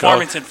have your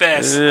Farmington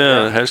Fast.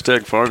 Yeah,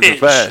 hashtag Farmington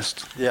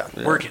Fast. Yeah,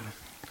 working.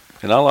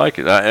 And I like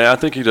it. I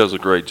think he does a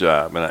great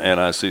job. And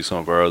I see some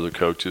of our other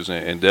coaches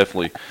and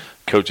definitely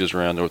coaches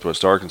around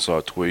Northwest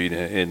Arkansas tweet,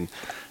 and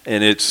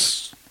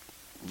it's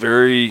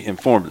very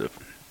informative.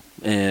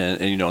 And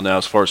you know, now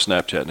as far as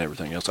Snapchat and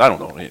everything else, I don't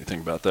know anything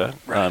about that.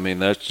 Right. I mean,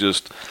 that's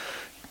just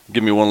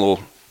give me one little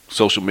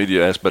social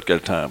media aspect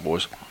at a time,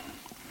 boys.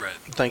 Right.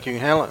 Think you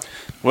can handle it?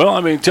 Well, I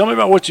mean, tell me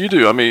about what you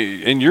do. I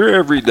mean, in your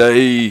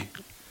everyday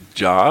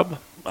job,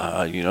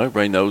 you know,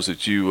 everybody knows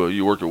that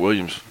you work at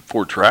Williams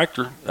Ford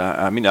Tractor.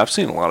 I mean, I've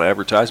seen a lot of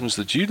advertisements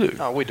that you do.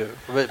 Oh, we do.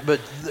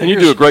 But and you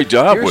do a great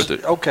job with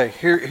it. Okay,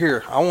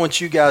 here. I want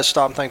you guys to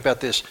stop and think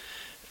about this.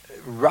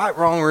 Right,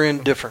 wrong, or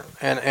indifferent.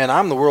 And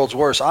I'm the world's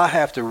worst. I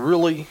have to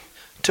really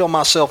tell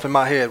myself in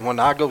my head when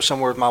I go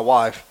somewhere with my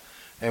wife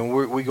and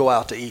we go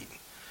out to eat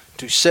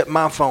to set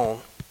my phone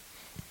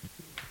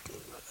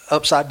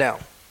upside down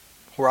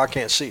where I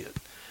can't see it.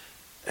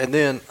 And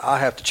then I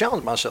have to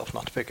challenge myself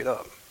not to pick it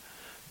up.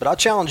 But I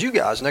challenge you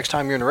guys, next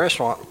time you're in a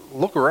restaurant,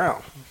 look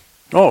around.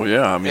 Oh,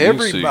 yeah. I mean,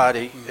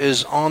 everybody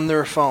is on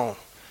their phone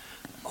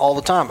all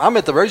the time. I'm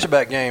at the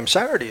Razorback game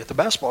Saturday at the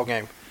basketball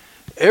game.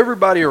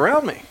 Everybody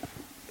around me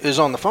is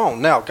on the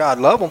phone. Now, God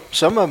love them.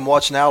 Some of them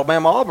watching the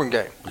Alabama-Auburn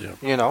game. Yeah.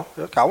 You know,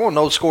 I want to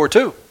know the score,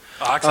 too.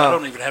 I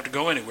don't even have to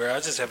go anywhere. I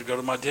just have to go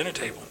to my dinner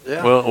table.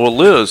 Yeah. Well,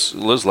 Liz, a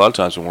lot of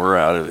times when we're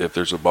out, if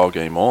there's a ball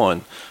game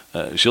on,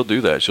 she'll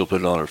do that. She'll put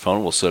it on her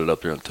phone. We'll set it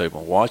up here on the table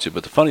and watch it.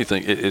 But the funny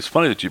thing, it's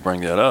funny that you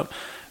bring that up.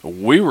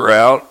 We were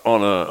out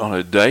on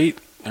a date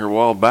here a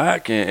while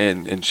back,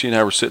 and she and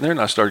I were sitting there,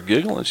 and I started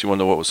giggling, and she wanted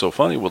to know what was so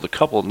funny. Well, the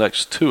couple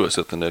next to us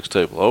at the next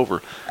table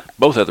over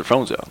both had their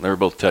phones out, and they were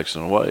both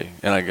texting away,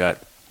 and I got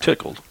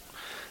tickled.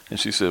 And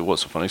she said,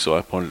 "What's so funny?" So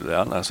I pointed it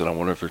out, and I said, "I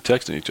wonder if they're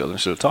texting each other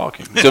instead of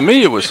talking." To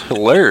me, it was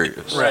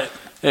hilarious. Right.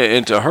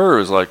 And to her, it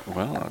was like,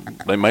 well,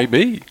 they may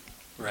be.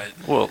 Right.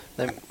 Well,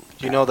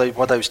 you know,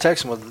 what they was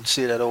texting was to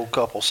see that old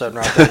couple sitting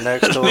right there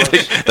next to us.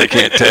 They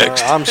can't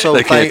text. I'm so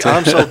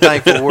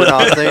thankful we're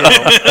not them.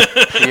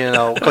 You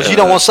know, because you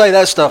don't want to say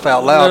that stuff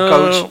out loud,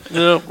 Coach.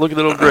 Yeah, look at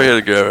that old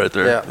gray-headed guy right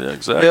there. Yeah,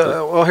 exactly.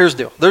 Yeah, well, here's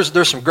the deal.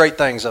 There's some great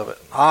things of it.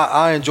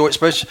 I enjoy it,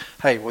 especially,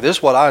 this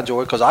is what I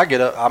enjoy because I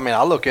get up. I mean,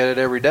 I look at it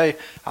every day.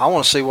 I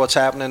want to see what's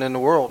happening in the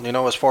world, you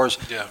know, as far as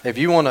if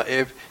you want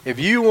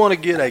to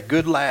get a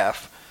good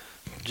laugh,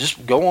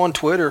 just go on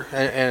Twitter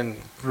and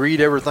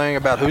read everything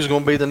about who's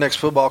going to be the next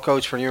football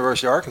coach for the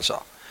University of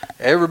Arkansas.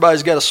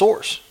 Everybody's got a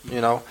source, you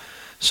know.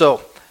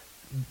 So,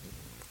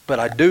 but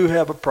I do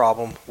have a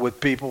problem with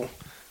people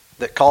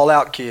that call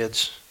out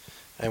kids.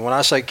 And when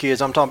I say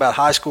kids, I'm talking about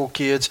high school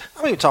kids.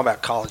 I'm even talking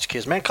about college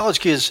kids. Man, college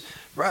kids,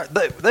 right?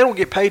 They don't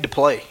get paid to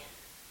play.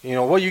 You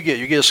know, what do you get?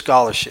 You get a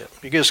scholarship.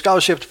 You get a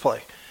scholarship to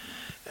play.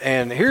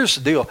 And here's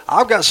the deal.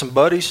 I've got some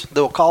buddies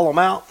that will call them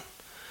out.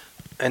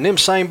 And them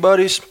same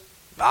buddies,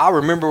 I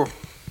remember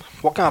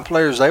what kind of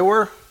players they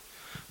were.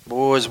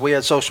 Boys, we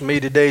had social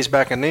media days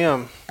back in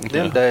them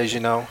days, you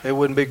know. It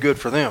wouldn't be good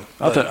for them.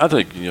 I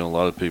think, you know, a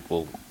lot of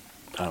people,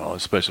 I don't know,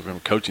 especially from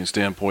a coaching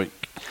standpoint,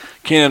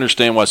 can't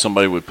understand why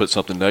somebody would put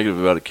something negative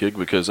about a kid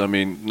because, I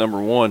mean, number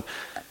one,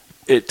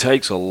 it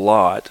takes a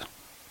lot,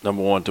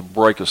 to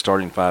break a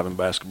starting five in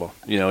basketball.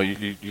 You know,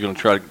 you're going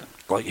to try to,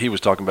 like he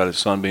was talking about his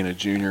son being a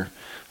junior.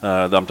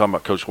 I'm talking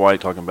about Coach White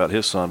talking about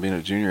his son being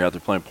a junior out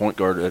there playing point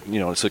guard at, you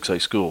know, a 6A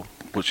school,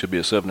 which should be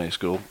a 7A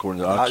school,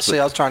 according to Oxford.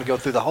 I was trying to go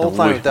through the whole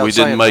thing without we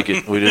didn't make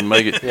it. We didn't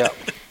make it. Yeah.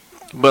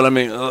 But, I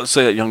mean, let's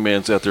say that young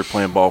man's out there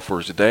playing ball for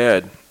his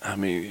dad. I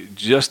mean,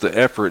 just the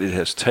effort it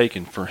has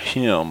taken for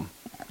him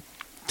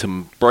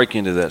to break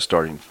into that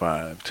starting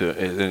five.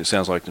 And it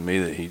sounds like to me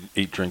that he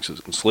eats, drinks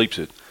it, and sleeps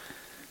it.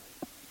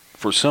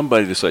 For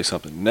somebody to say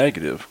something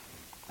negative,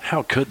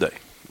 how could they?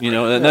 You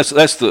know, and that's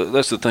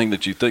the thing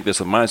that you think, that's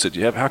the mindset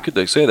you have. How could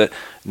they say that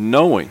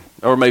knowing,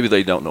 or maybe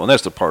they don't know, and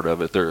that's the part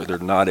of it. They're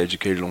not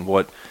educated on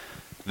what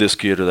this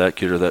kid or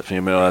that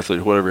female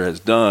athlete, whatever has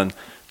done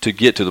to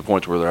get to the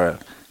point where they're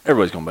at.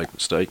 Everybody's going to make a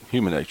mistake.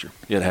 Human nature.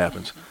 It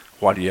happens.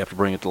 Why do you have to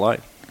bring it to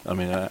light? I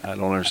mean, I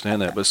don't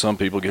understand that, but some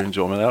people get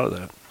enjoyment out of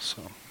that.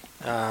 So.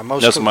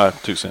 That's my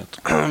 2 cents.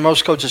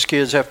 Most coaches'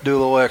 kids have to do a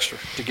little extra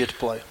to get to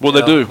play. Well,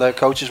 they do. That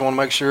coaches want to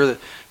make sure that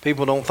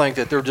people don't think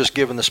that they're just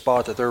given the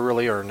spot, that they're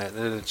really earning it.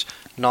 It's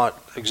not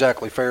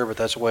exactly fair, but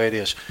that's the way it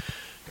is.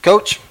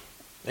 Coach,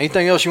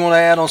 anything else you want to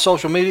add on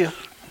social media?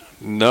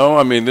 No,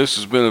 I mean, this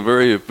has been a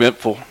very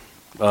eventful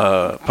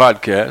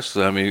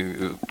podcast. I mean,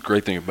 the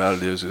great thing about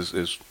it is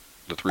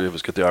the three of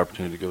us get the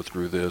opportunity to go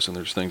through this, and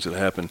there's things that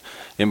happen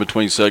in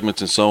between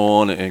segments and so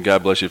on, and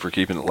God bless you for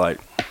keeping it light.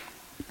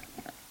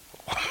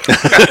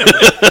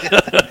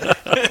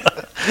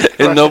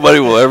 And nobody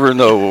will ever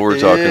know what we're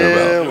talking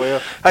about.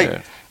 Well,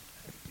 hey,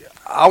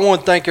 I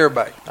want to thank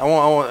everybody. I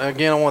want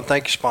to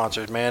thank your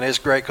sponsors, man. It's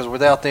great because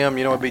without them,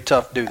 it'd be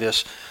tough to do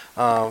this.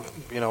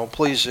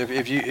 Please,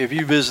 if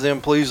you visit them,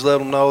 please let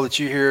them know that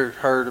you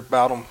heard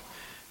about them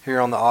here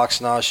on the Ox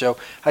and Oz Show.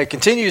 Hey,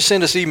 continue to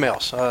send us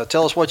emails.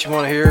 Tell us what you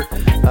want to hear.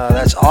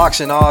 That's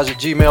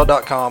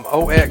oxandoz@gmail.com,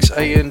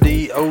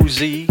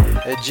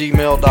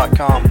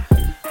 oxandoz@gmail.com.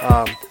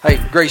 Hey,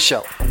 great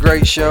show.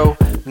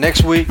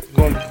 Next week,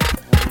 we're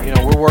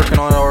working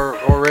on it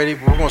already.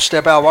 We're going to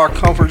step out of our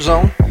comfort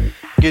zone,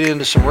 get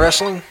into some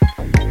wrestling,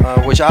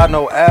 which I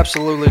know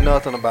absolutely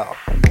nothing about.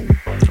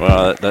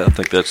 Well, I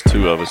think that's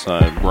two of us.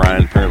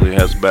 Brian apparently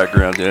has a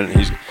background in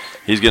it.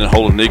 He's getting a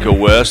hold of Nico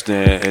West,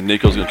 and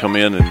Nico's going to come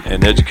in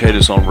and educate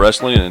us on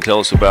wrestling and tell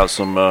us about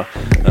some of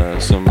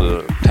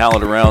the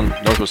talent around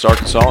Northwest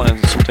Arkansas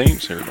and some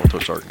teams here in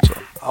Northwest Arkansas.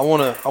 I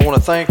want to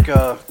thank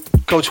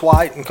Coach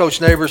White and Coach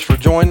Neighbors for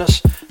joining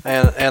us,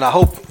 and I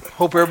hope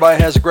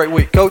everybody has a great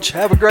week. Coach,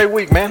 have a great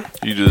week, man.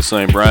 You do the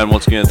same, Brian.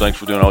 Once again, thanks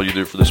for doing all you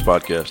do for this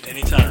podcast.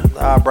 Anytime.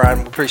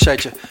 Brian, we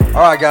appreciate you.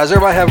 All right, guys,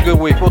 everybody have a good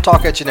week. We'll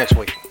talk at you next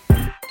week.